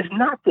 It's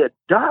not their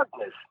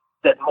darkness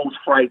that most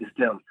frightens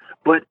them,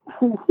 but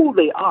who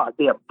they are.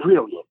 They are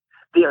brilliant.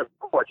 They are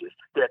gorgeous.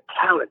 They're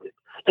talented.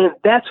 And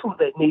that's who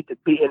they need to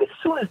be. And as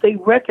soon as they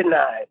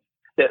recognize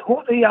that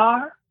who they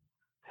are,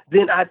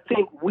 then I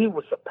think we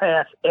will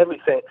surpass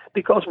everything.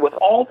 Because with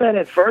all that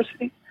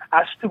adversity,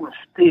 our students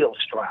still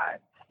strive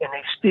and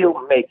they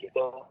still make it.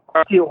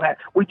 And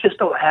we just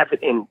don't have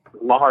it in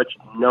large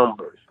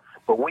numbers,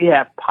 but we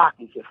have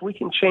pockets. If we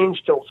can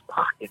change those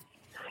pockets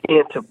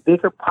into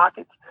bigger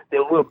pockets,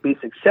 then we'll be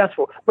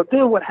successful. But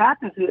then what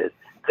happens is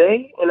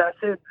and I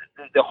said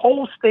the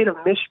whole state of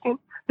Michigan,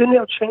 then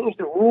they'll change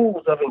the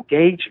rules of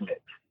engagement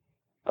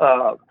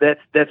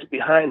that's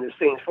behind the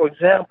scenes. For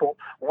example,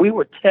 we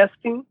were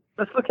testing.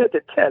 Let's look at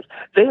the test.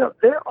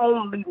 They're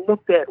only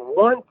looked at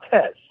one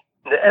test,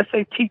 the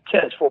SAT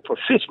test for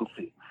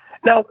proficiency.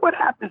 Now, what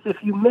happens if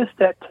you miss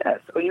that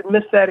test or you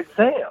miss that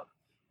exam?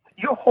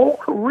 Your whole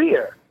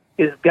career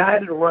is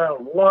guided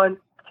around one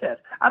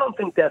test. I don't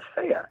think that's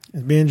fair.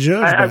 It's being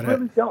judged by that. I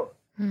really don't.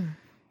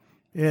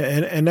 Yeah,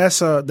 and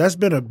that's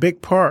been a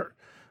big part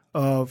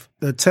of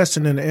the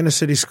testing in the inner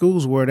city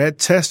schools, where that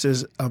test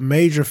is a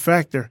major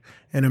factor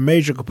and a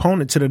major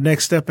component to the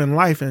next step in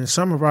life. And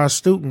some of our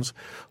students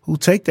who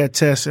take that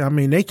test, I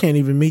mean, they can't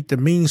even meet the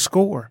mean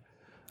score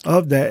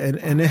of that.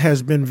 And it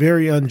has been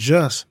very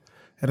unjust.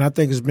 And I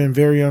think it's been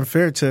very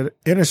unfair to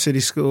inner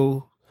city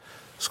schools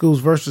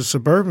versus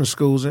suburban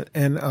schools.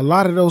 And a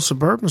lot of those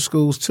suburban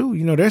schools, too,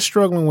 you know, they're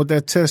struggling with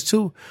that test,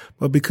 too.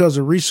 But because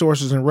of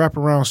resources and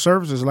wraparound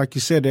services, like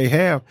you said,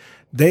 they're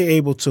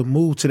able to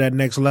move to that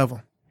next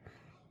level.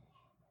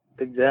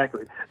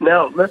 Exactly.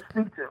 Now, let's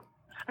speak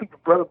to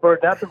Brother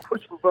Burden. I've been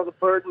pushing Brother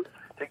Burden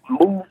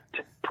to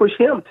push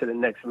him to the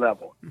next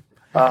level.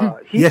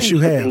 Yes, you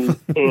have.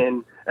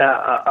 In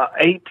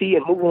AP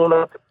and moving on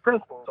up to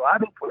principal. So I've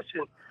been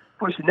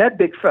pushing that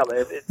big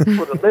fella.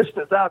 For the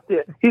listeners out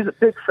there, he's a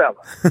big fella.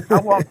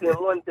 I walked in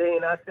one day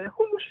and I said,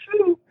 whose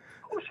shoe?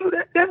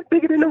 That's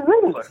bigger than a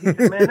ruler. He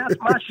said, man, that's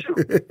my shoe.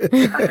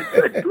 I said,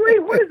 good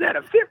grief, what is that,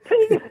 a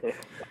 15?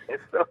 And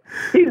so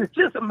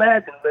just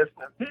imagine,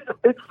 listeners, he's a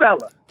big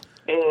fella.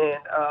 And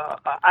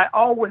I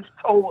always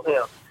told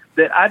him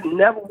that I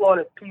never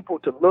wanted people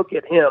to look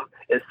at him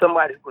as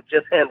somebody who could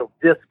just handle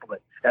discipline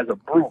as a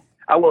brute.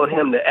 I want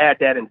him to add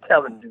that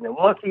intelligence. And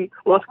once we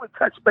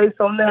touch base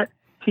on that,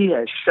 he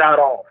has shot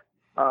off.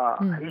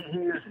 He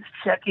uses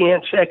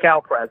check-in,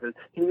 check-out process.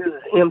 He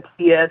uses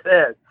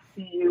MTSS.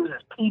 He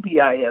uses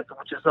PBIS,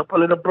 which is up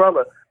under the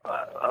umbrella.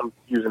 I'm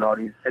using all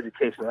these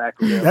educational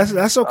acronyms.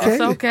 That's okay.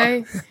 That's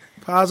okay.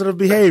 Positive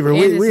behavior.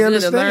 We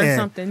understand. To learn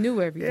something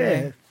new every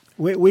day.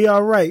 We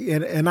are right.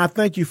 And I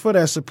thank you for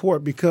that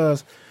support,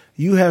 because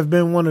you have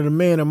been one of the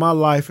men in my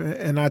life.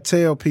 And I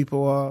tell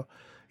people,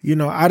 you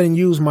know, I didn't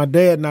use my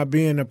dad not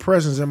being a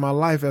presence in my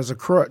life as a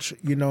crutch,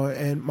 you know,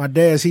 and my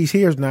he's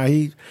here now.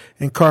 He's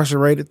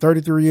incarcerated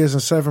 33 years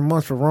and 7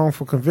 months for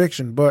wrongful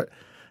conviction. But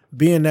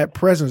being that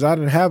presence. I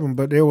didn't have them,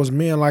 but there was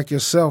men like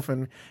yourself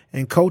and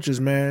coaches,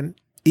 man,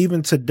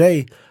 even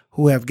today,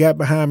 who have got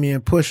behind me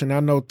and pushing. I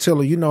know,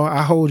 Tiller, you know,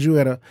 I hold you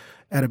at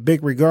a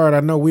big regard. I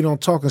know we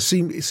don't talk and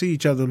see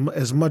each other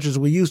as much as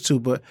we used to,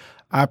 but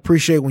I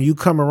appreciate when you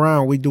come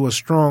around, we do a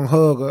strong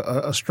hug,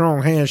 a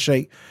strong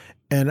handshake.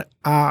 And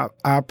I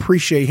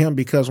appreciate him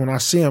because when I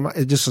see him,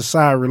 it's just a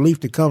sigh of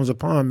relief that comes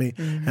upon me.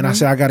 Mm-hmm. And I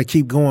say, I got to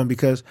keep going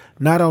because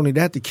not only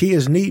that, the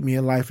kids need me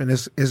in life. And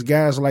it's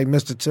guys like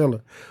Mr.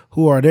 Tiller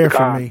who are there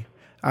for me.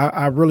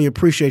 I really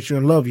appreciate you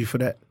and love you for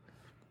that.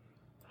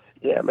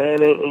 Yeah,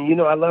 man. And you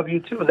know, I love you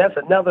too. And that's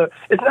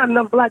it's not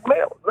enough black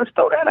males. Let's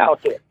throw that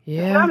out there.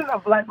 Yeah. It's not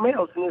enough black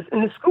males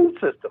in the school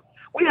system.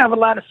 We have a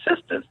lot of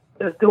sisters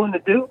that's doing the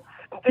do,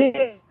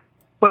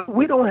 but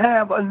we don't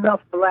have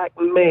enough black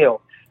males.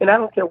 And I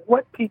don't care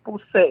what people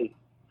say.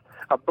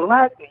 A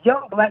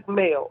young black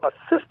male,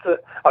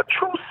 a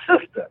true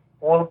sister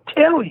will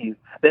tell you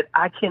that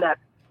I cannot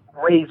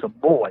raise a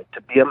boy to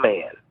be a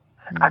man.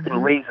 Mm-hmm. I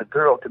can raise a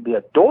girl to be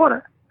a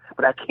daughter,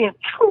 but I can't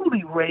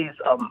truly raise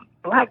a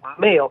black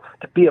male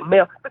to be a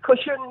male because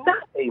you're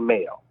not a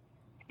male.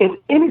 And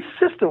any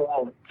sister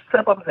will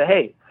step up and say,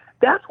 hey,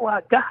 that's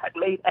why God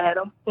made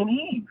Adam and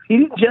Eve. He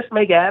didn't just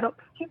make Adam.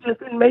 He just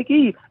didn't make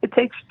Eve. It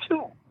takes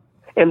two.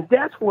 And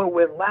that's where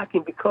we're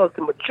lacking because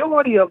the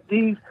majority of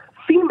these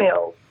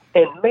females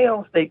and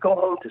males, they go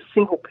home to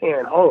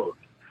single-parent homes.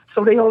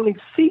 So they only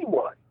see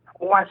one.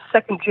 Or our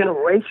second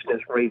generation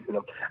is raising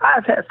them.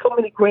 I've had so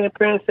many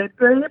grandparents say,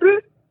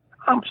 baby,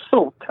 I'm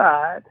so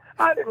tired.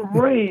 I didn't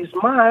raise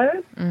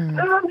mine.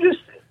 Mm.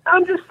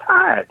 I'm just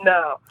tired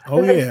now.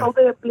 Oh, yeah. So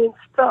they're being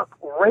stuck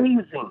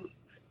raising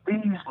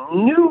these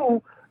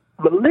new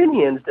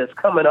millennials that's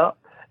coming up,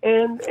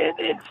 and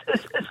it's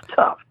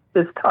tough.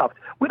 It's tough.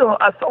 We don't.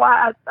 So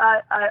I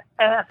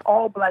ask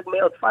all black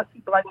males. If I see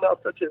black males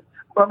such as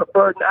Brother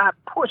Burton, I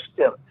push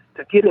them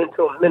to get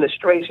into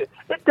administration.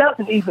 It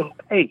doesn't even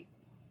pay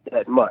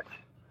that much.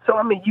 So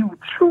I mean, you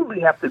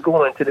truly have to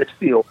go into this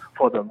field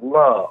for the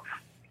love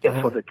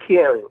and for the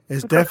caring.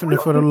 It's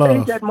definitely for the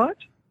love. That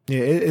much?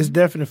 Yeah, it's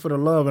definitely for the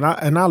love, and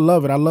I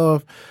love it. I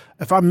love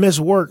if I miss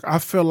work, I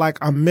feel like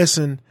I'm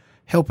missing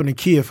helping a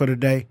kid for the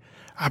day.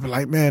 I be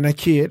like, man, that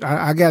kid,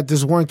 I got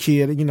this one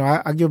kid, you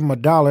know, I give him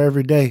 $1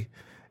 every day.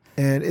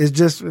 And it's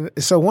just,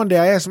 so one day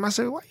I asked him, I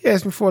said, why you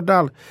ask me for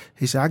 $1?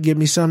 He said, I give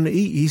me something to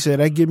eat. He said,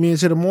 that get me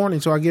into the morning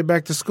so I get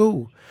back to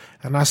school.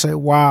 And I said,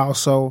 wow.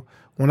 So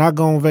when I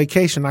go on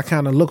vacation, I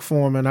kind of look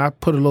for him and I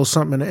put a little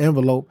something in the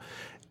envelope.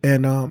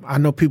 And I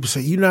know people say,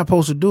 you're not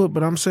supposed to do it.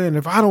 But I'm saying,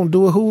 if I don't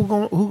do it, who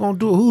gonna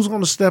do it? Who's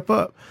going to step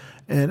up?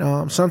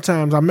 And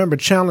sometimes I remember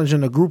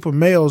challenging a group of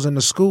males in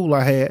the school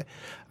I had.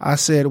 I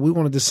said, we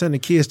wanted to send the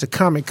kids to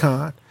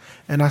Comic-Con.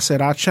 And I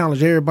said, I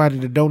challenge everybody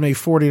to donate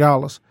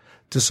 $40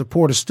 to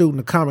support a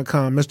student at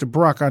Comic-Con. Mr.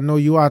 Brock, I know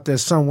you out there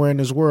somewhere in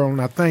this world,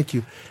 and I thank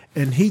you.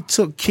 And he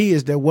took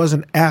kids that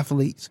wasn't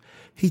athletes.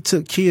 He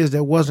took kids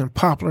that wasn't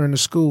popular in the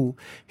school.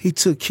 He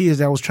took kids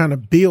that was trying to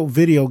build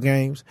video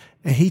games,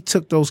 and he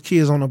took those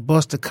kids on a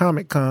bus to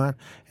Comic-Con,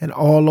 and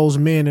all those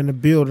men in the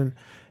building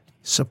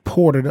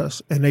supported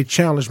us, and they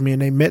challenged me,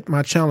 and they met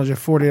my challenge at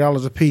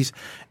 $40 a piece,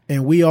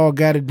 and we all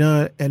got it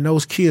done. And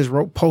those kids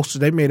wrote posters.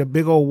 They made a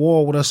big old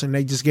wall with us, and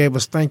they just gave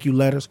us thank you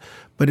letters.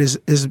 But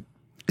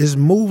it's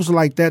moves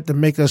like that to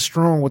make us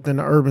strong within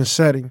the urban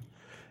setting,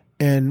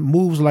 and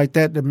moves like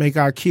that to make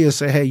our kids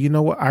say, hey, you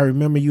know what? I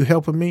remember you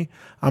helping me.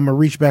 I'm going to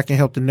reach back and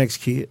help the next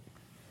kid.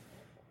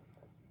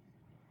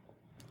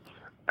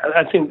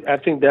 I think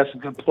that's a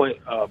good point,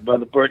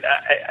 Brother Burt.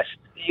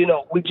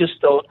 We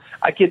just don't.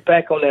 I get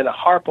back on that, I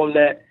harp on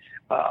that.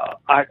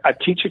 I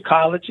teach at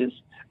colleges.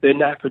 They're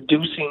not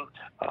producing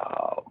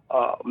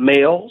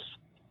males.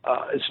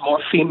 It's more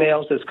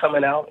females that's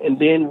coming out, and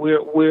then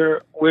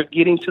we're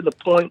getting to the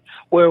point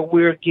where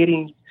we're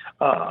getting.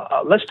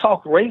 Let's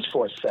talk race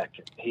for a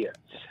second here.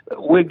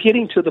 We're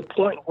getting to the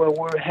point where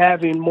we're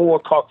having more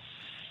Caucasians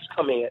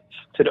come in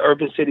to the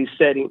urban city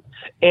setting,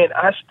 and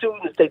our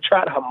students, they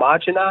try to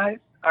homogenize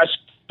our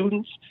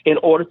students in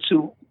order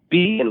to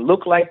be and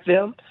look like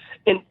them,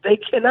 and they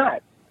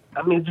cannot.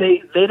 I mean,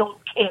 they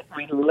can't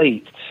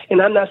relate.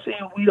 And I'm not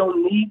saying we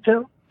don't need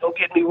them, don't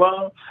get me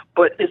wrong,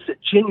 but it's a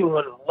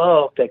genuine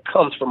love that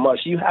comes from us.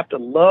 You have to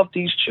love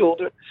these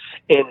children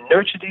and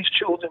nurture these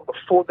children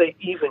before they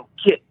even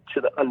get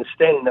to the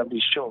understanding of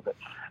these children.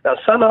 Now,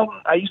 some of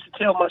them, I used to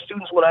tell my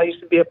students when I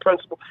used to be a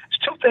principal, there's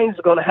two things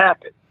are going to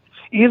happen.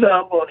 Either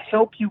I'm going to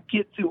help you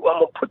get through, I'm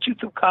going to put you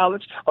through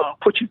college, I'm going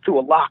to put you through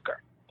a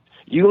locker.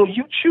 You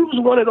choose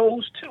one of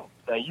those two.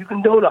 Now, you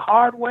can do it the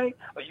hard way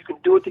or you can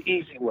do it the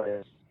easy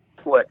way.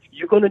 What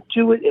you're going to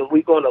do it, and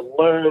we're going to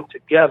learn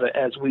together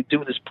as we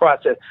do this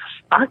process.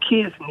 Our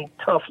kids need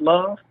tough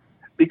love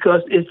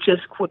because it's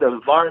just for the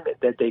environment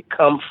that they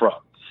come from.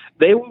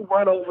 They will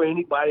run over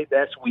anybody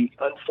that's weak.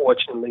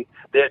 Unfortunately,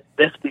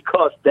 that's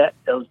because that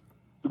does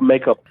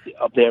make up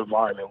of their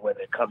environment where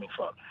they're coming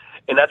from.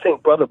 And I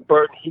think Brother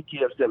Burton, he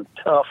gives them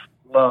tough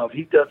love.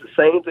 He does the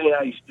same thing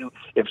I used to do.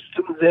 If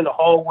students in the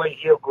hallway,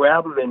 he'll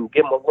grab them and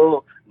give them a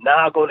little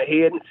nod on the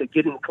head and say,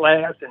 get in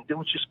class and do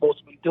what you're supposed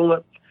to be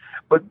doing.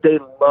 but they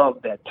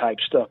love that type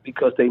stuff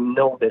because they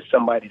know that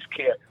somebody's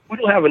care. We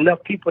don't have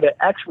enough people that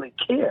actually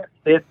care.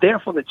 They're there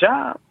for the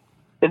job,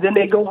 and then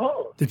they go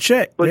home. The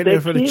check. But they're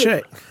there for the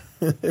check.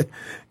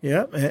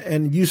 Yeah,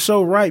 and you're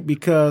so right,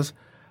 because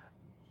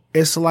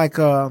it's like,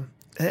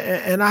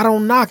 and I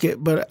don't knock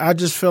it, but I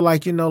just feel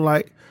like,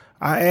 like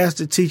I asked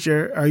the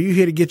teacher, are you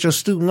here to get your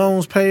student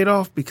loans paid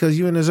off because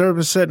you're in this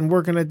urban setting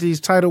working at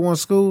these Title I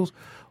schools,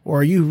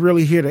 or are you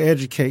really here to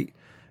educate?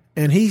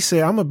 And he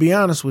said, I'm going to be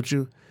honest with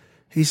you.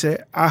 He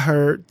said, I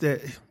heard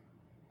that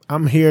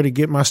I'm here to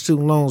get my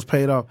student loans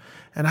paid off.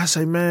 And I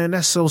say, man,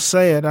 that's so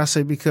sad. I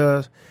say,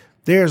 because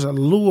there's a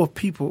slew of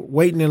people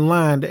waiting in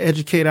line to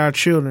educate our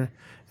children,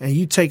 and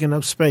you taking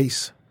up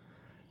space.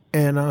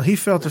 And he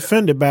felt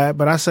offended by it.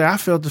 But I say, I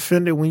felt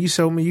offended when you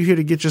told me you're here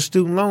to get your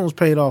student loans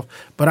paid off.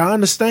 But I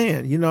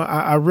understand,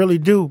 I really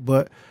do.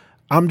 But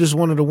I'm just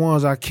one of the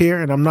ones I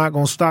care, and I'm not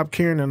going to stop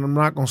caring, and I'm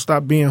not going to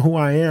stop being who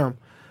I am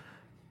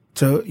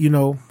to,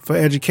 for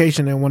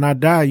education. And when I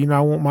die,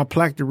 I want my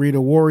plaque to read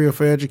a warrior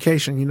for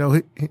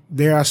education.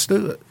 There I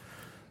stood.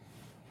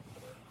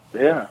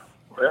 Yeah.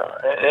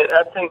 And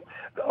I think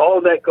all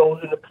that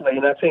goes into play.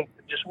 And I think,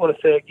 just want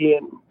to say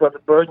again, Brother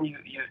Burton,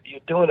 you're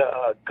doing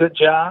a good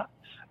job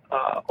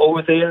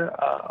over there,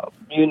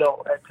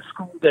 at the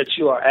school that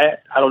you are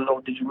at. I don't know,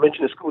 did you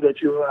mention the school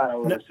that you are at? I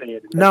don't want to say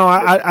it. No,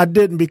 I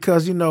didn't,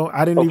 because,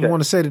 I didn't even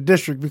want to say the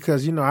district,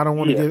 because, I don't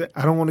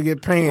want to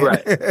get paid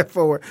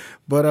for it.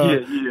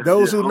 But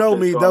those who know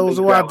me, those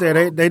who are out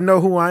there, they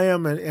know who I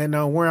am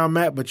and where I'm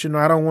at, but,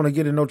 I don't want to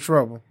get in no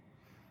trouble.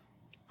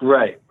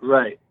 Right.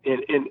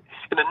 And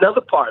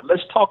another part,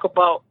 let's talk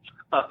about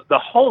the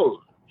home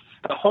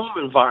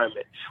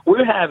environment.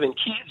 We're having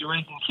kids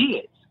raising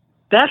kids.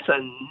 That's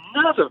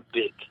another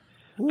big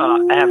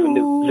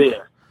avenue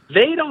there.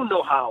 They don't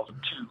know how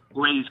to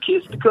raise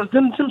kids because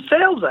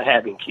themselves are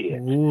having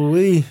kids.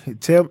 Ooh-wee.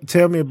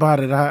 Tell me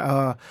about it.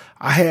 I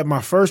had my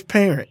first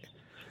parent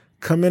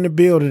come in the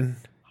building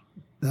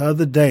the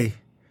other day,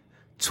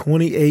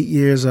 28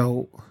 years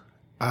old.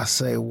 I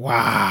say,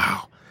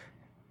 wow,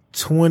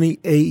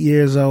 28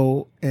 years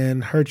old,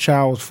 and her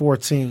child was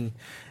 14.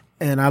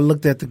 And I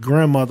looked at the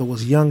grandmother,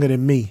 was younger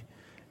than me.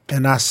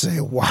 And I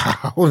said,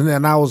 wow.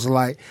 And I was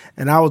like,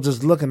 and I was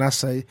just looking, I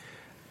say,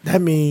 that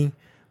means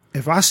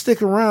if I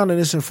stick around and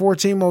it's in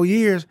 14 more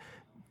years,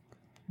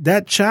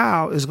 that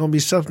child is going to be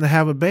something to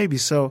have a baby.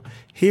 So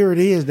here it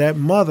is. That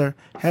mother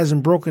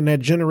hasn't broken that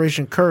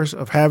generation curse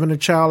of having a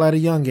child at a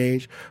young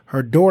age.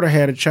 Her daughter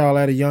had a child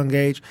at a young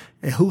age.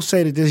 And who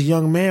say that this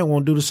young man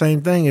won't do the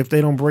same thing if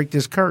they don't break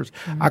this curse?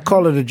 Mm-hmm. I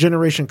call it a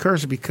generation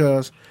curse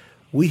because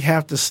we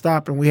have to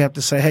stop and we have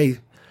to say, hey,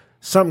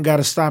 something got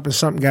to stop and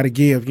something got to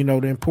give,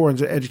 the importance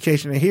of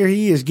education. And here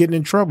he is getting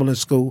in trouble in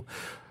school.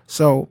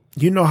 So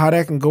you know how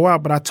that can go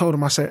out. But I told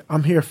him, I said,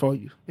 I'm here for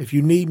you. If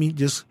you need me,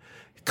 just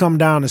come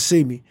down and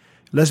see me.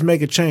 Let's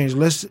make a change.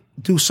 Let's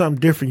do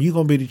something different. You're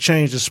going to be the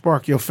change to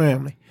spark your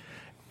family.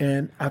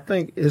 And I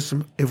think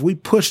if we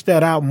push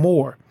that out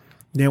more,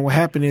 then what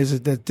happened is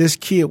that this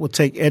kid will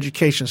take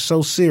education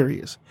so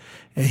serious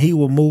and he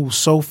will move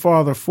so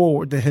farther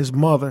forward than his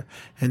mother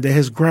and that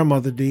his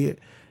grandmother did.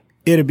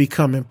 It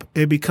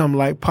become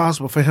like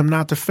possible for him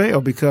not to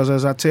fail, because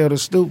as I tell the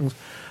students,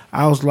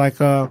 I was like,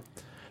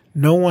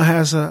 no one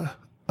has a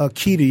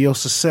key to your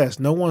success.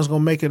 No one's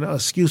going to make an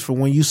excuse for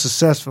when you're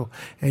successful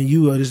and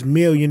you are this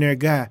millionaire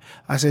guy.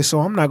 I say, so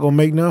I'm not going to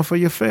make none for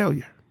your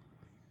failure.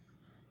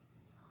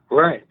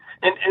 Right.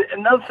 And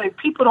another thing,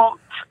 people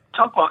don't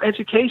talk about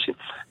education.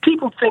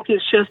 People think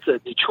it's just a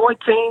Detroit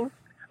thing,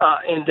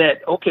 and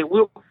that,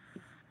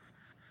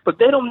 but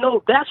they don't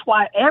know that's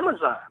why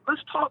Amazon,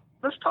 let's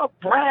talk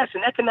brass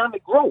and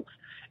economic growth.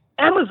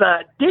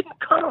 Amazon didn't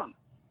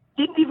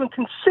even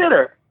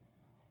consider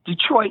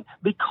Detroit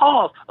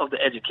because of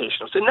the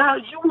educational. So now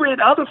you read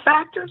other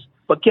factors,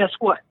 but guess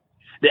what?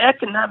 The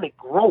economic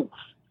growth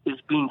is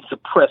being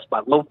suppressed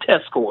by low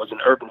test scores in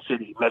urban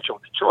city, Metro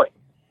Detroit.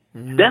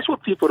 Mm-hmm. That's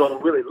what people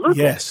don't really look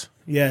at.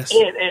 Yes.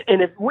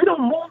 And if we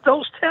don't move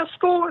those test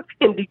scores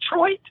in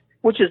Detroit,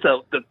 which is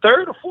the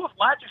third or fourth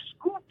largest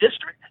school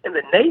district in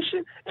the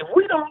nation, if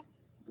we don't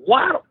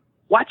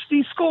watch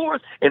these scores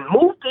and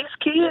move these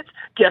kids,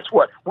 guess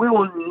what? We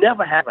will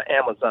never have an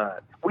Amazon.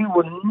 We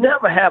will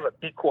never have a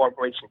big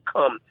corporation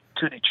come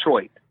to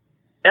Detroit,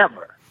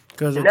 ever.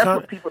 And that's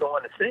what people don't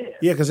understand.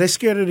 Yeah, because they're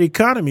scared of the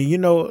economy.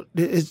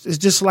 It's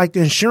just like the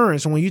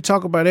insurance. And when you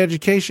talk about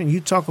education,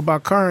 you talk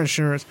about car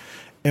insurance.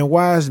 And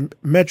why is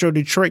Metro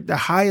Detroit the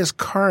highest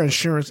car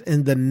insurance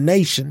in the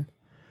nation?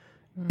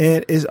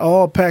 And it's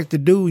all packed to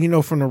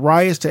do, from the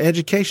riots to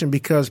education,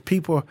 because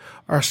people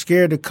are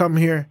scared to come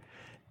here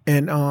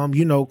and,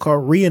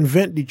 called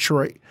reinvent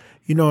Detroit.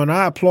 And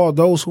I applaud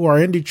those who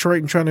are in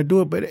Detroit and trying to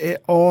do it, but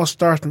it all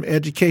starts from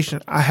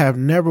education. I have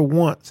never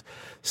once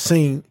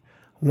seen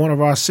one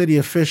of our city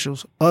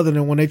officials, other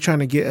than when they're trying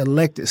to get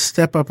elected,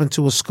 step up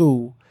into a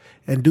school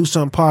and do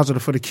something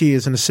positive for the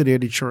kids in the city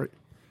of Detroit.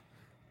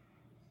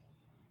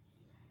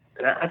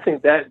 And I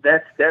think that's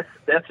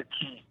a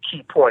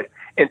key point.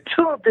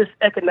 Until this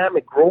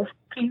economic growth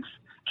piece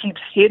keeps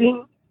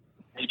hitting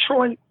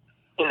Detroit,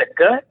 in the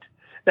gut.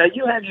 Now,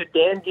 you have your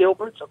Dan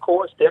Gilberts, of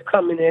course. They're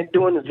coming in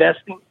doing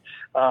investing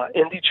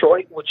in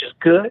Detroit, which is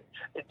good.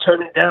 They're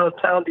turning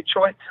downtown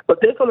Detroit. But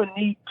they're going to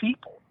need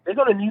people. They're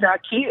going to need our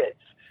kids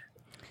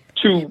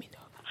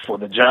for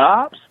the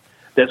jobs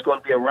that's going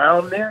to be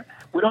around there.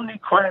 We don't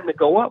need crime to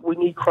go up. We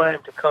need crime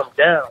to come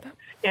down.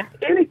 And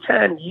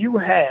anytime you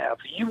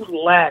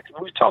lack,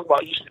 we talk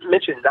about, you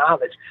mentioned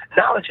knowledge.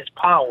 Knowledge is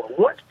power.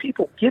 Once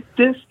people get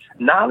this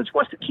knowledge,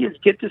 once the kids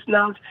get this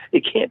knowledge,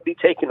 it can't be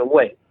taken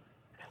away.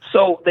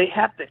 So they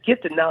have to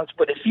get the knowledge.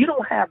 But if you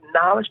don't have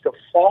knowledge to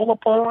fall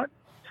upon,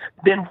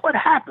 then what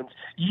happens?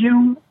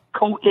 You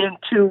go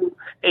into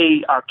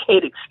a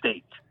archaic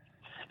state.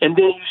 And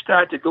then you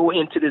start to go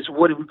into this,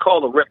 what we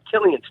call a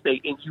reptilian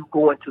state, and you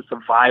go into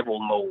survival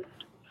mode.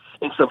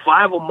 And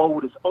survival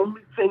mode is the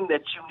only thing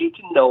that you need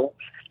to know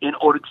in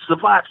order to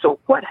survive. So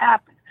what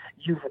happens?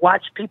 You've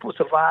watched people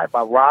survive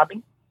by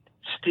robbing,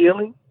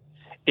 stealing.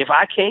 If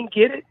I can't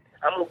get it,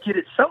 I'm going to get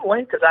it some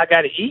way because I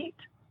got to eat.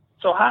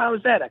 So how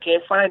is that? I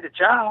can't find a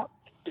job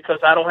because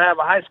I don't have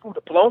a high school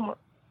diploma.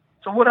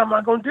 So what am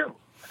I going to do?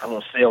 I'm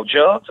going to sell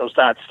drugs. I'm going to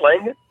start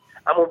slanging.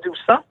 I'm going to do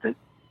something.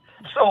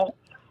 So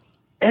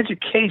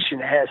education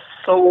has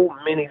so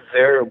many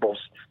variables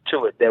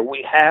to it that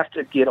we have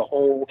to get a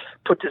hold,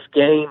 put this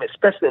game,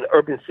 especially in the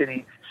urban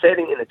city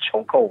setting, in a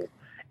chokehold.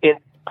 And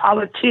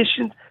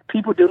politicians,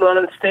 people do not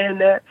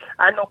understand that.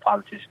 I know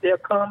politicians, they'll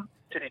come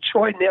to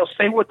Detroit and they'll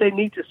say what they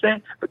need to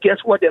say, but guess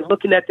what? They're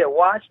looking at their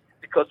watch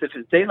because if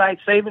it's daylight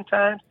saving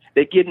times,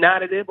 they're getting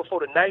out of there before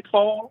the night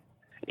falls,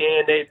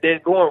 and they're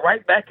going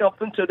right back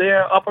up into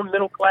their upper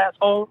middle class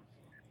home.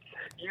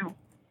 You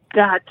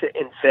got to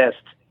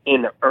invest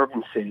in the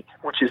urban city,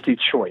 which is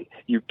Detroit.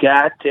 You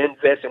got to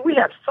invest. And we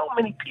have so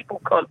many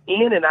people come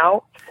in and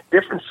out,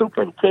 different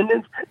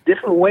superintendents,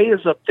 different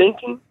ways of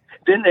thinking.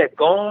 Then they're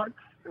gone.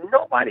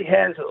 Nobody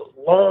has a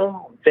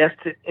long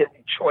vested in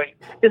Detroit.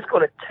 It's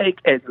going to take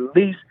at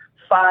least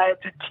 5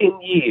 to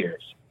 10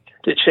 years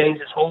to change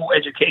this whole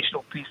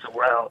educational piece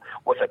around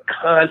with a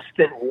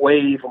constant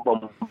wave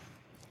of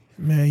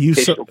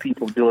educational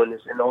people doing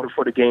this in order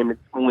for the game to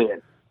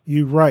win.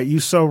 You're right.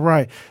 You're so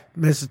right.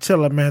 Mr.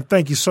 Tiller, man,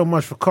 thank you so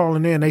much for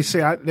calling in. They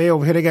say they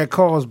over here, they got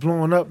calls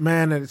blowing up,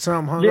 man, and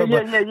something hung up.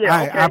 Yeah.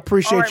 I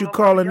appreciate you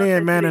calling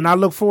in, man, and I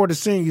look forward to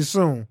seeing you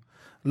soon.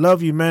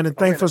 Love you, man, and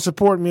thanks for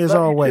supporting me as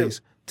always.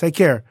 Take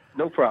care.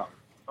 No problem.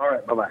 All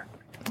right, bye-bye.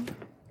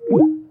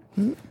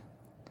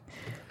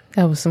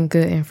 That was some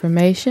good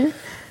information.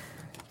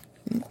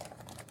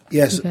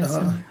 Yes,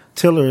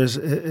 Tiller is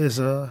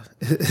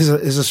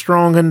a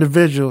strong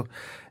individual,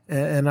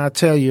 and I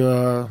tell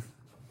you,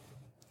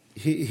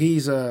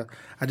 he's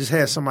I just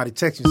had somebody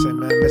text me saying,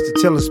 "Man, Mr.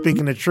 Tiller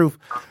speaking the truth."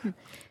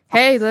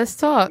 Hey, let's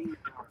talk.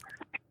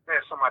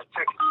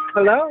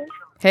 Hello.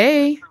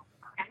 Hey.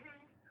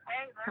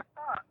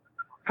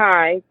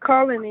 Hi,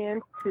 calling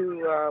in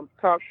to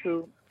talk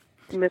to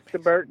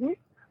Mr. Burton.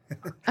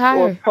 Hi.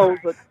 Or pose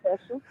a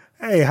question.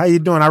 Hey, how you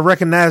doing? I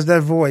recognize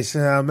that voice.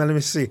 Let me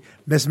see,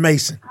 Miss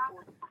Mason.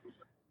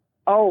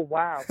 Oh,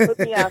 wow. Put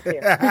me out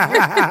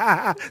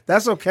there.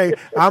 That's okay.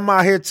 I'm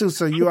out here too,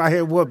 so you out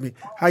here with me.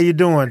 How you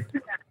doing?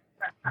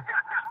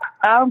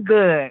 I'm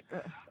good.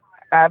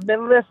 I've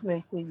been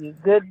listening to you.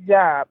 Good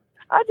job.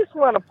 I just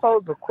want to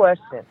pose a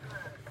question.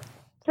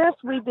 Since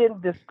we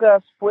didn't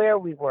discuss where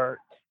we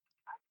worked,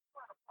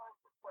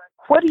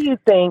 what do you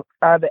think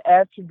are the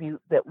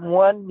attributes that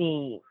one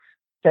needs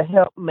to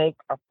help make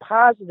a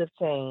positive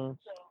change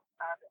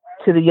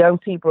to the young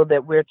people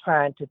that we're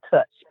trying to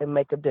touch and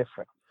make a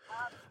difference?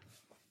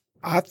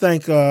 I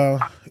think,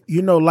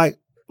 like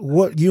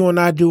what you and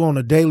I do on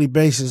a daily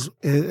basis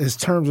is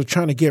terms of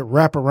trying to get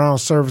wraparound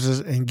services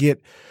and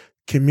get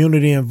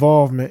community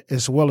involvement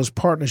as well as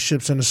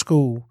partnerships in the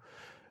school.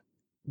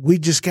 We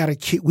just got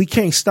to we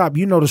can't stop.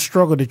 You know, the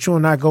struggle that you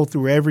and I go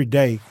through every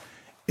day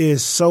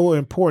is so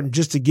important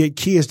just to get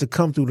kids to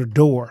come through the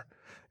door.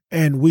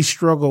 And we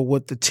struggle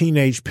with the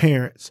teenage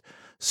parents.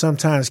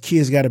 Sometimes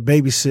kids got to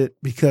babysit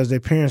because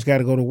their parents got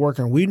to go to work.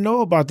 And we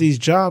know about these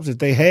jobs that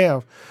they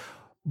have,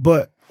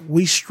 but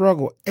we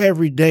struggle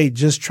every day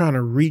just trying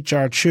to reach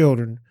our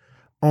children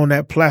on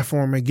that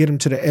platform and get them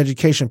to the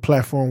education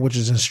platform, which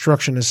is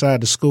instruction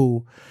inside the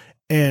school.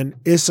 And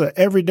it's an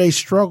everyday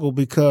struggle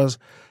because,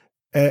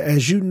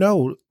 as you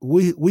know,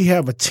 we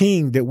have a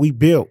team that we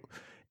built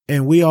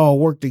and we all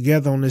work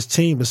together on this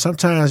team. But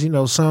sometimes,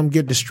 some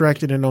get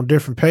distracted and on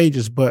different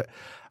pages. But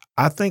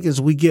I think as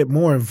we get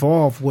more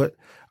involved with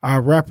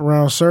our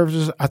wraparound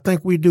services, I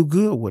think we do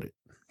good with it.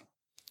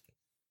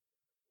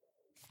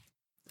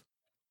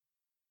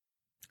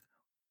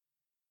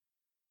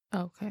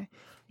 Okay.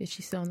 Is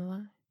she still on the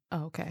line?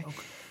 Oh, okay.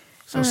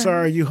 So all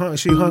sorry right.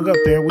 She hung up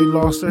there. We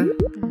lost her.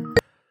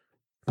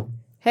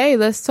 Hey,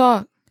 let's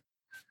talk.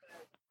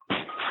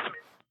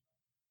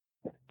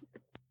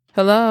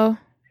 Hello.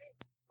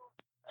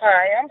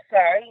 Hi, I'm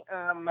sorry.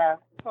 My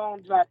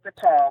phone dropped the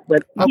call,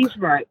 but he's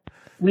right.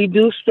 We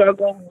do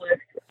struggle with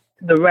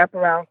the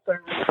wraparound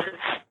services,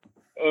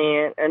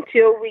 and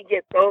until we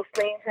get those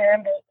things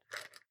handled,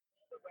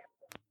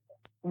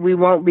 we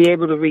won't be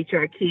able to reach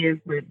our kids,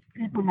 but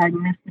people like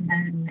Mr.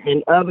 Burton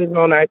and others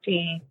on our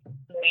team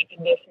make a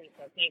difference.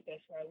 I think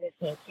that's why we're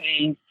so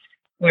changed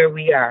where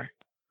we are.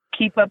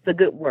 Keep up the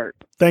good work.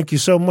 Thank you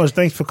so much.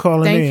 Thanks for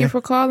calling in. Thank you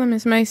for calling,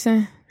 Ms.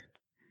 Mason.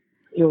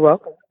 You're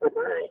welcome.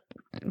 Bye-bye.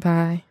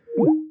 Bye.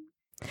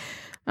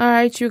 All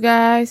right, you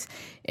guys.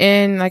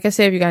 And like I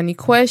said, if you got any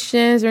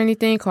questions or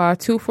anything, call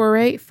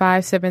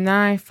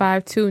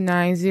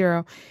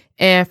 248-579-5290.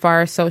 And for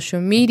our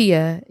social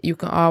media, you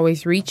can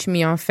always reach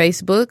me on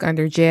Facebook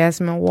under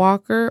Jasmine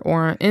Walker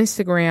or on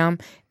Instagram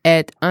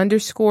at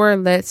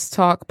 _Let's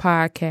Talk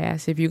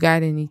Podcast. If you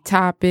got any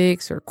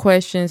topics or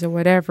questions or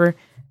whatever,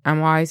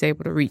 I'm always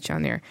able to reach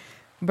on there.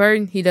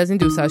 Burton, he doesn't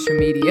do social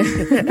media.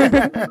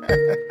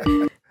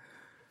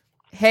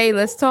 Hey,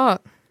 let's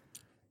talk.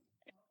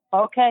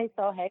 Okay,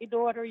 so hey,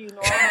 daughter, you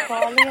know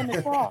I'm going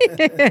to call in to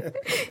talk.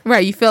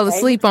 Right, you fell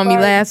asleep on me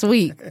last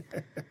week.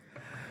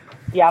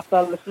 Yeah, I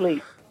fell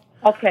asleep.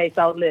 Okay,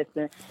 so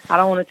listen, I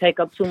don't want to take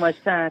up too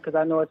much time because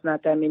I know it's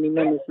not that many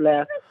minutes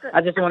left.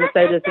 I just want to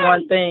say this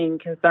one thing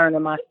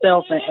concerning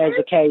myself and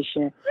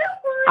education.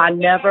 I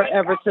never,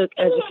 ever took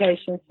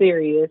education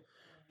serious.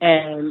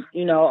 And,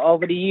 you know,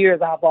 over the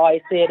years, I've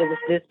always said it was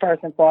this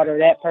person's fault or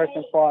that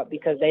person's fault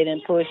because they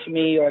didn't push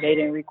me or they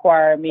didn't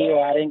require me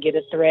or I didn't get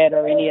a threat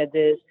or any of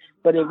this.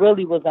 But it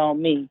really was on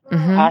me.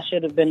 Mm-hmm. I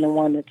should have been the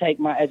one to take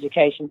my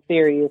education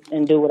serious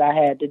and do what I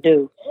had to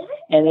do.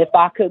 And if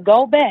I could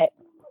go back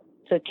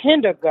to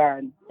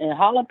kindergarten in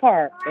Holland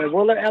Park at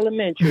Wooler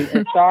Elementary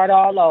and start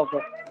all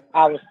over,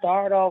 I would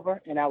start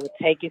over and I would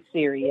take it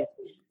serious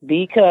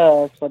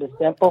because for the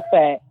simple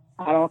fact,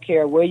 I don't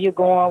care where you're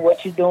going,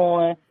 what you're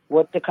doing,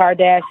 what the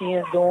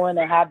Kardashians doing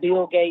and how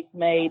Bill Gates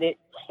made it.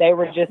 They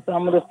were just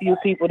some of the few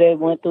people that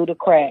went through the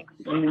cracks.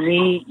 You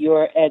need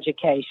your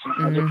education.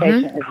 Mm-hmm.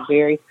 Education is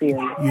very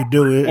serious. You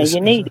do it. And you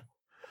need it.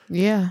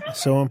 Yeah.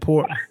 It's so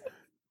important.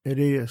 It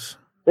is.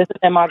 Listen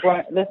to my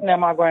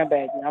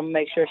grandbaby. I'm going to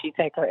make sure she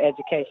take her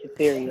education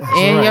serious.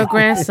 And right. your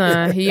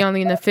grandson, he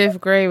only in the 5th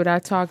grade, but I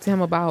talked to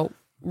him about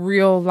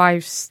real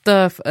life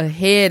stuff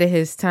ahead of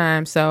his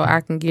time so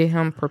I can get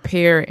him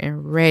prepared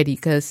and ready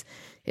because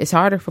it's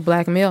harder for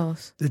black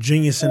males. The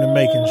genius in the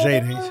making,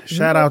 Jaden.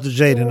 Shout out to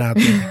Jaden out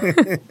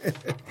there.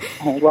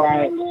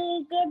 Right.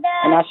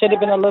 And I should have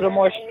been a little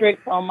more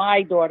strict on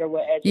my daughter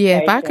with education. Yeah,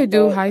 if I could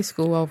do high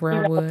school over,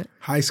 I would.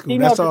 High school,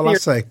 that's all I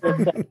say.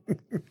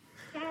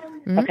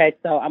 Okay,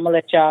 so I'm going to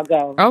let y'all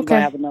go. Okay. We're going to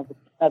have another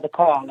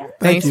caller.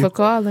 Thanks you. for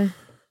calling.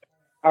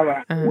 All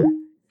right.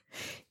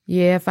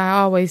 Yeah, if I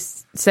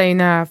always say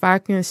now, if I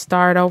can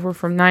start over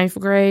from 9th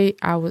grade,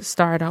 I would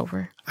start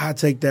over. I'd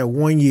take that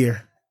 1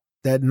 year,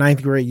 that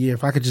 9th grade year.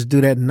 If I could just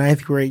do that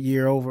 9th grade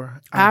year over,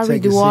 I'll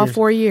redo all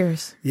 4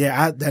 years.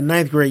 Yeah, that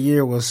 9th grade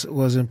year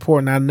was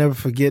important. I'll never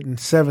forget in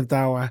 7th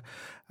hour.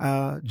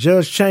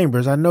 Judge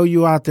Chambers, I know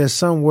you out there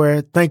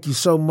somewhere. Thank you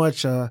so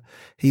much.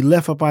 He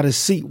left up out his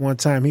seat one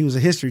time. He was a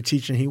history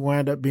teacher and he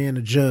wound up being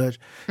a judge.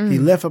 He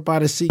left up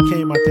out his seat,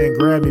 came out there and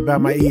grabbed me by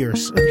my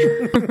ears.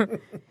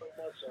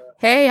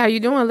 Hey, how you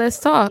doing? Let's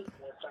talk.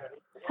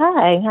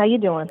 Hi, how you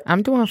doing?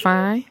 I'm doing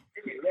fine.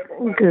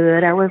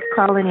 Good. I was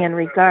calling in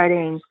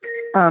regarding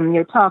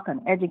your talk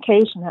on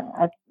education.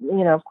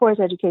 Of course,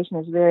 education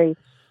is very,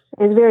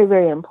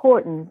 very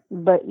important.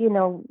 But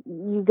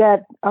you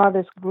got all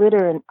this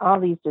glitter and all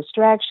these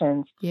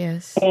distractions.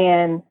 Yes.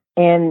 And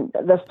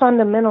the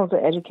fundamentals of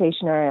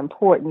education are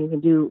important. You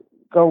can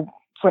go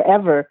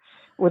forever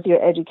with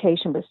your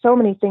education, but so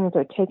many things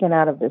are taken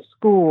out of the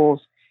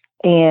schools.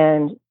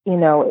 And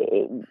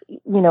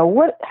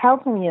how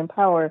can we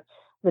empower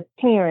the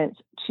parents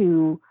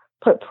to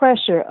put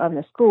pressure on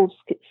the school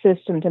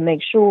system to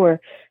make sure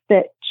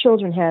that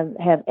children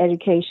have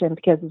education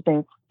because it's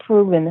been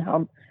proven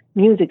how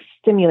music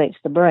stimulates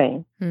the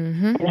brain.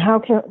 Mm-hmm. And how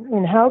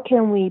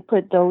can we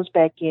put those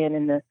back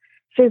in the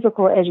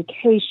physical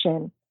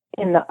education,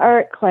 in the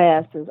art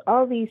classes?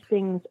 All these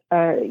things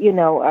are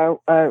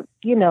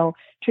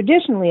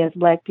traditionally as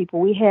Black people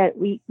we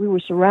were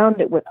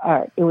surrounded with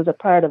art. It was a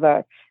part of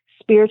our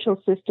spiritual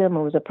system.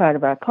 It was a part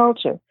of our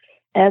culture.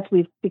 As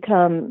we've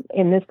become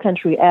in this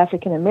country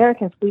African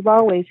Americans, we've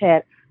always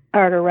had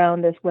art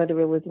around us, whether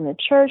it was in the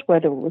church,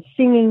 whether it was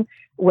singing,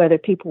 whether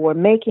people were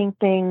making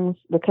things,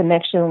 the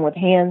connection with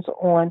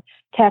hands-on,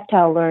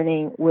 tactile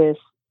learning, with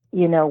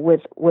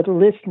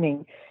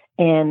listening.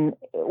 And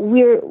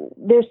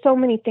there's so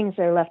many things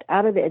that are left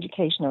out of the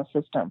educational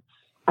system.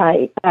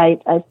 I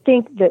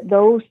think that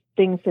those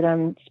things that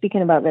I'm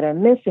speaking about that are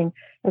missing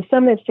are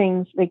some of the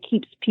things that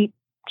keeps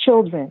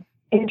children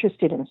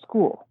interested in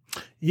school.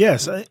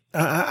 Yes,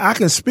 I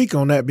can speak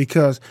on that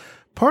because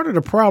part of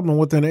the problem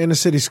within the inner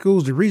city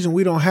schools, the reason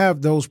we don't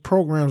have those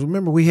programs,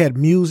 remember we had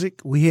music,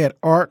 we had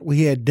art,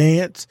 we had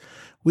dance,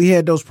 we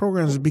had those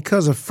programs is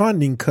because of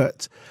funding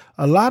cuts.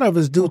 A lot of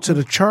it's due to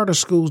the charter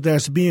schools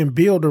that's being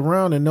built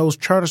around, and those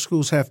charter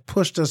schools have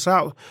pushed us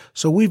out.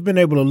 So we've been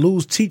able to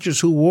lose teachers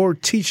who were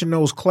teaching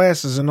those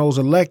classes and those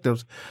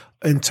electives.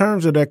 In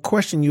terms of that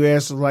question you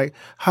asked, like,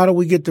 how do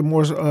we get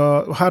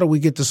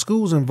the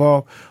schools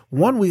involved?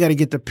 One, we got to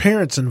get the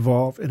parents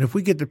involved. And if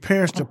we get the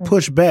parents to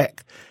push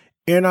back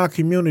in our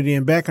community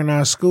and back in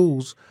our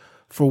schools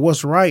for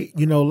what's right,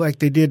 like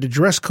they did the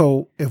dress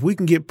code, if we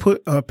can get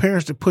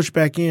parents to push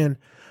back in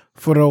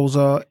for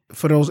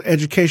those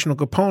educational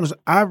components,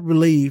 I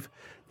believe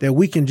that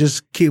we can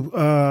just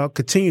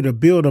continue to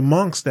build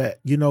amongst that,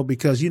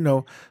 because,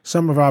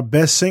 some of our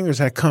best singers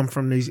have come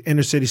from these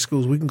inner city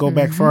schools. We can go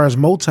back far as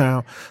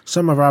Motown.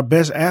 Some of our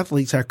best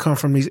athletes have come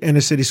from these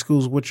inner city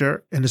schools, which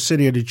are in the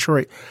city of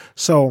Detroit.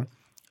 So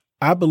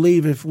I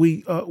believe if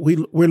we're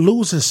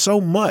losing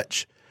so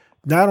much,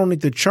 not only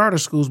the charter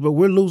schools, but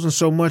we're losing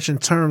so much in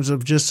terms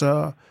of just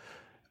our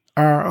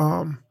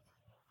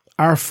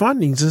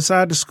fundings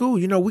inside the school.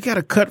 We got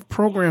to cut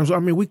programs. I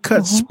mean, we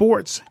cut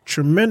sports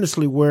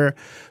tremendously where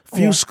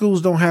few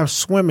schools don't have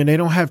swimming. They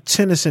don't have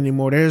tennis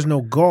anymore. There's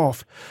no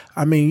golf.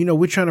 I mean,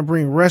 we're trying to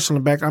bring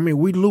wrestling back. I mean,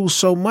 we lose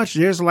so much.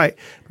 There's like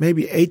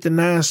maybe 8 to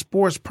 9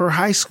 sports per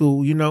high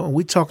school, and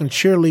we're talking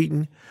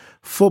cheerleading,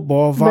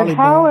 football,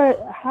 volleyball.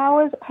 But how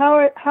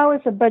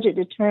is the budget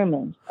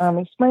determined?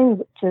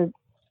 Explain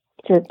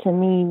to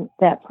me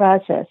that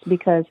process,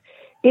 because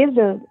is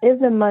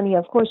the money,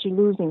 of course, you're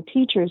losing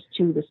teachers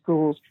to the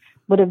schools,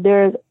 but if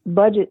their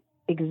budget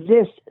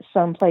exists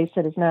someplace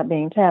that is not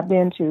being tapped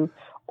into,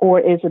 or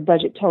is the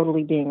budget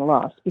totally being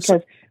lost?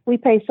 Because we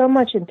pay so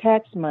much in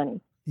tax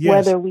money,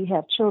 whether we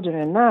have children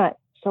or not.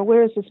 So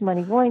where is this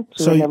money going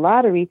to? So, and the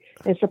lottery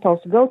is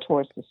supposed to go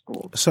towards the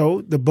schools.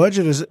 So the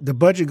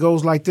budget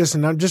goes like this,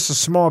 and I'm just a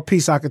small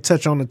piece I could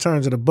touch on in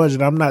terms of the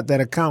budget. I'm not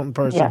that accountant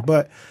person,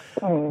 but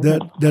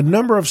the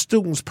number of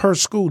students per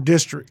school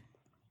district.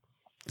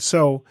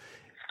 So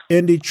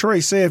in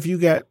Detroit, say if you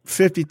got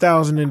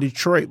 50,000 in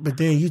Detroit, but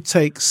then you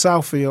take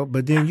Southfield,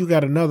 but then you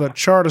got another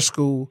charter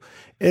school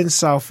in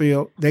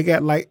Southfield. They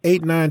got like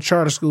 8, 9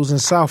 charter schools in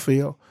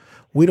Southfield.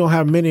 We don't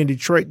have many in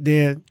Detroit.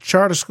 Then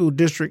charter school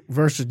district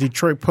versus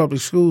Detroit Public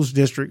Schools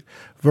District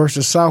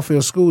versus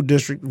Southfield School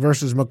District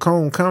versus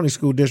Macomb County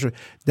School District.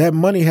 That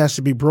money has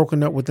to be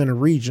broken up within a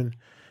region.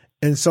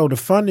 And so the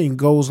funding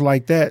goes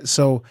like that.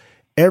 So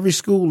every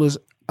school is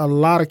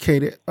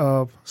allocated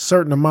a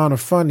certain amount of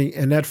funding,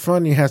 and that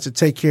funding has to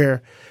take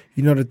care,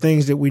 the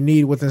things that we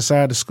need with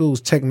inside the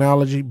schools,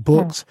 technology,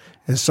 books,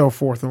 and so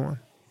forth on.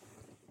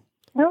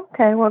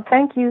 Okay. Well,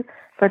 thank you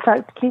for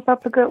keep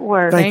up the good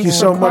work. Thank you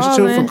so much,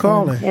 too, for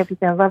calling.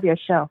 Everything. I love your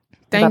show.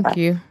 Thank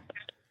you.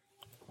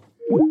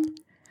 All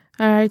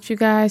right, you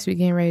guys, we're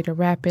getting ready to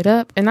wrap it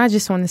up. And I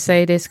just want to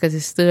say this because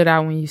it stood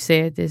out when you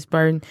said this,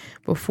 Burton.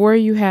 Before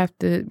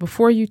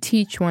you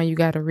teach one, you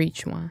got to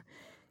reach one.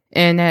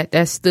 And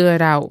that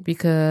stood out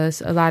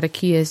because a lot of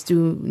kids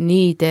do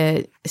need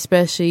that,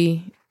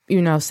 especially,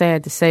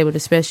 sad to say, but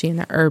especially in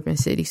the urban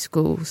city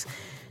schools.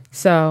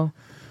 So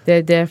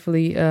that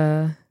definitely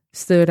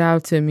stood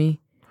out to me.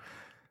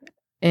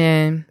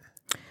 And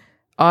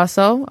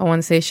also, I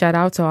want to say shout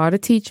out to all the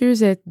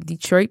teachers at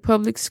Detroit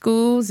Public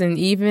Schools and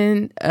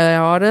even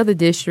all the other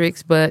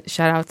districts, but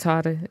shout out to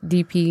all the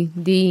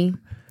DPD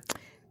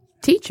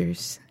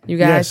teachers. You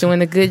guys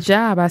doing a good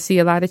job. I see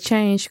a lot of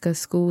change because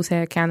schools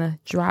had kind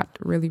of dropped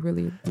really,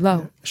 really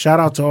low. Shout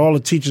out to all the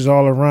teachers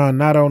all around,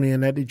 not only in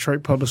that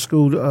Detroit Public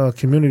School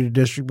community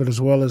district, but as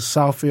well as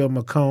Southfield,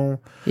 Macomb,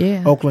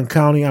 Oakland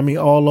County. I mean,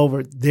 all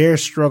over. They're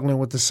struggling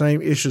with the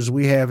same issues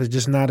we have. It's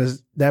just not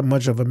that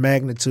much of a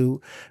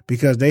magnitude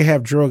because they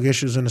have drug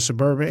issues in the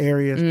suburban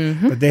areas,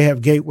 but they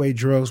have gateway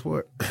drugs.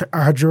 Where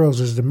our drugs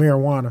is the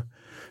marijuana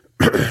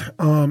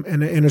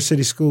in the inner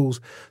city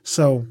schools.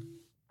 So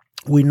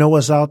we know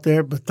what's out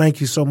there, but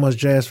thank you so much,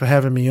 Jazz, for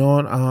having me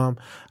on.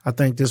 I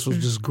think this was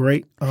just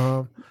great.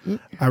 I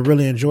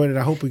really enjoyed it.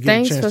 I hope we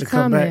get a chance to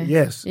come back.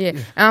 Yes. Yeah.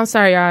 I'm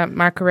sorry,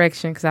 my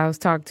correction, because I was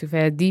talking too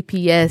fast.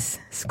 DPS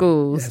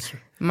schools. Yes,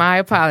 my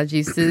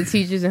apologies to the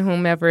teachers and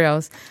whomever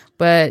else.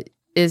 But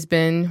it's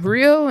been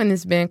real and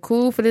it's been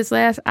cool for this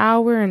last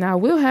hour, and I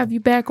will have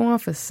you back on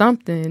for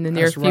something in the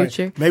near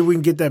future. Right. Maybe we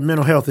can get that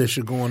mental health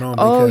issue going on.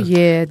 Oh,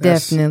 yeah,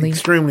 definitely.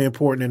 Extremely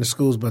important in the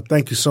schools, but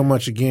thank you so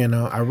much again.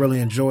 I really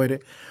enjoyed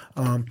it.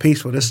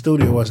 Peaceful. This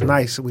studio was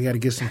nice. We got to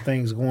get some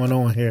things going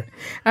on here.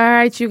 All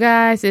right, you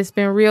guys. It's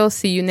been real.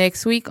 See you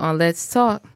next week on Let's Talk.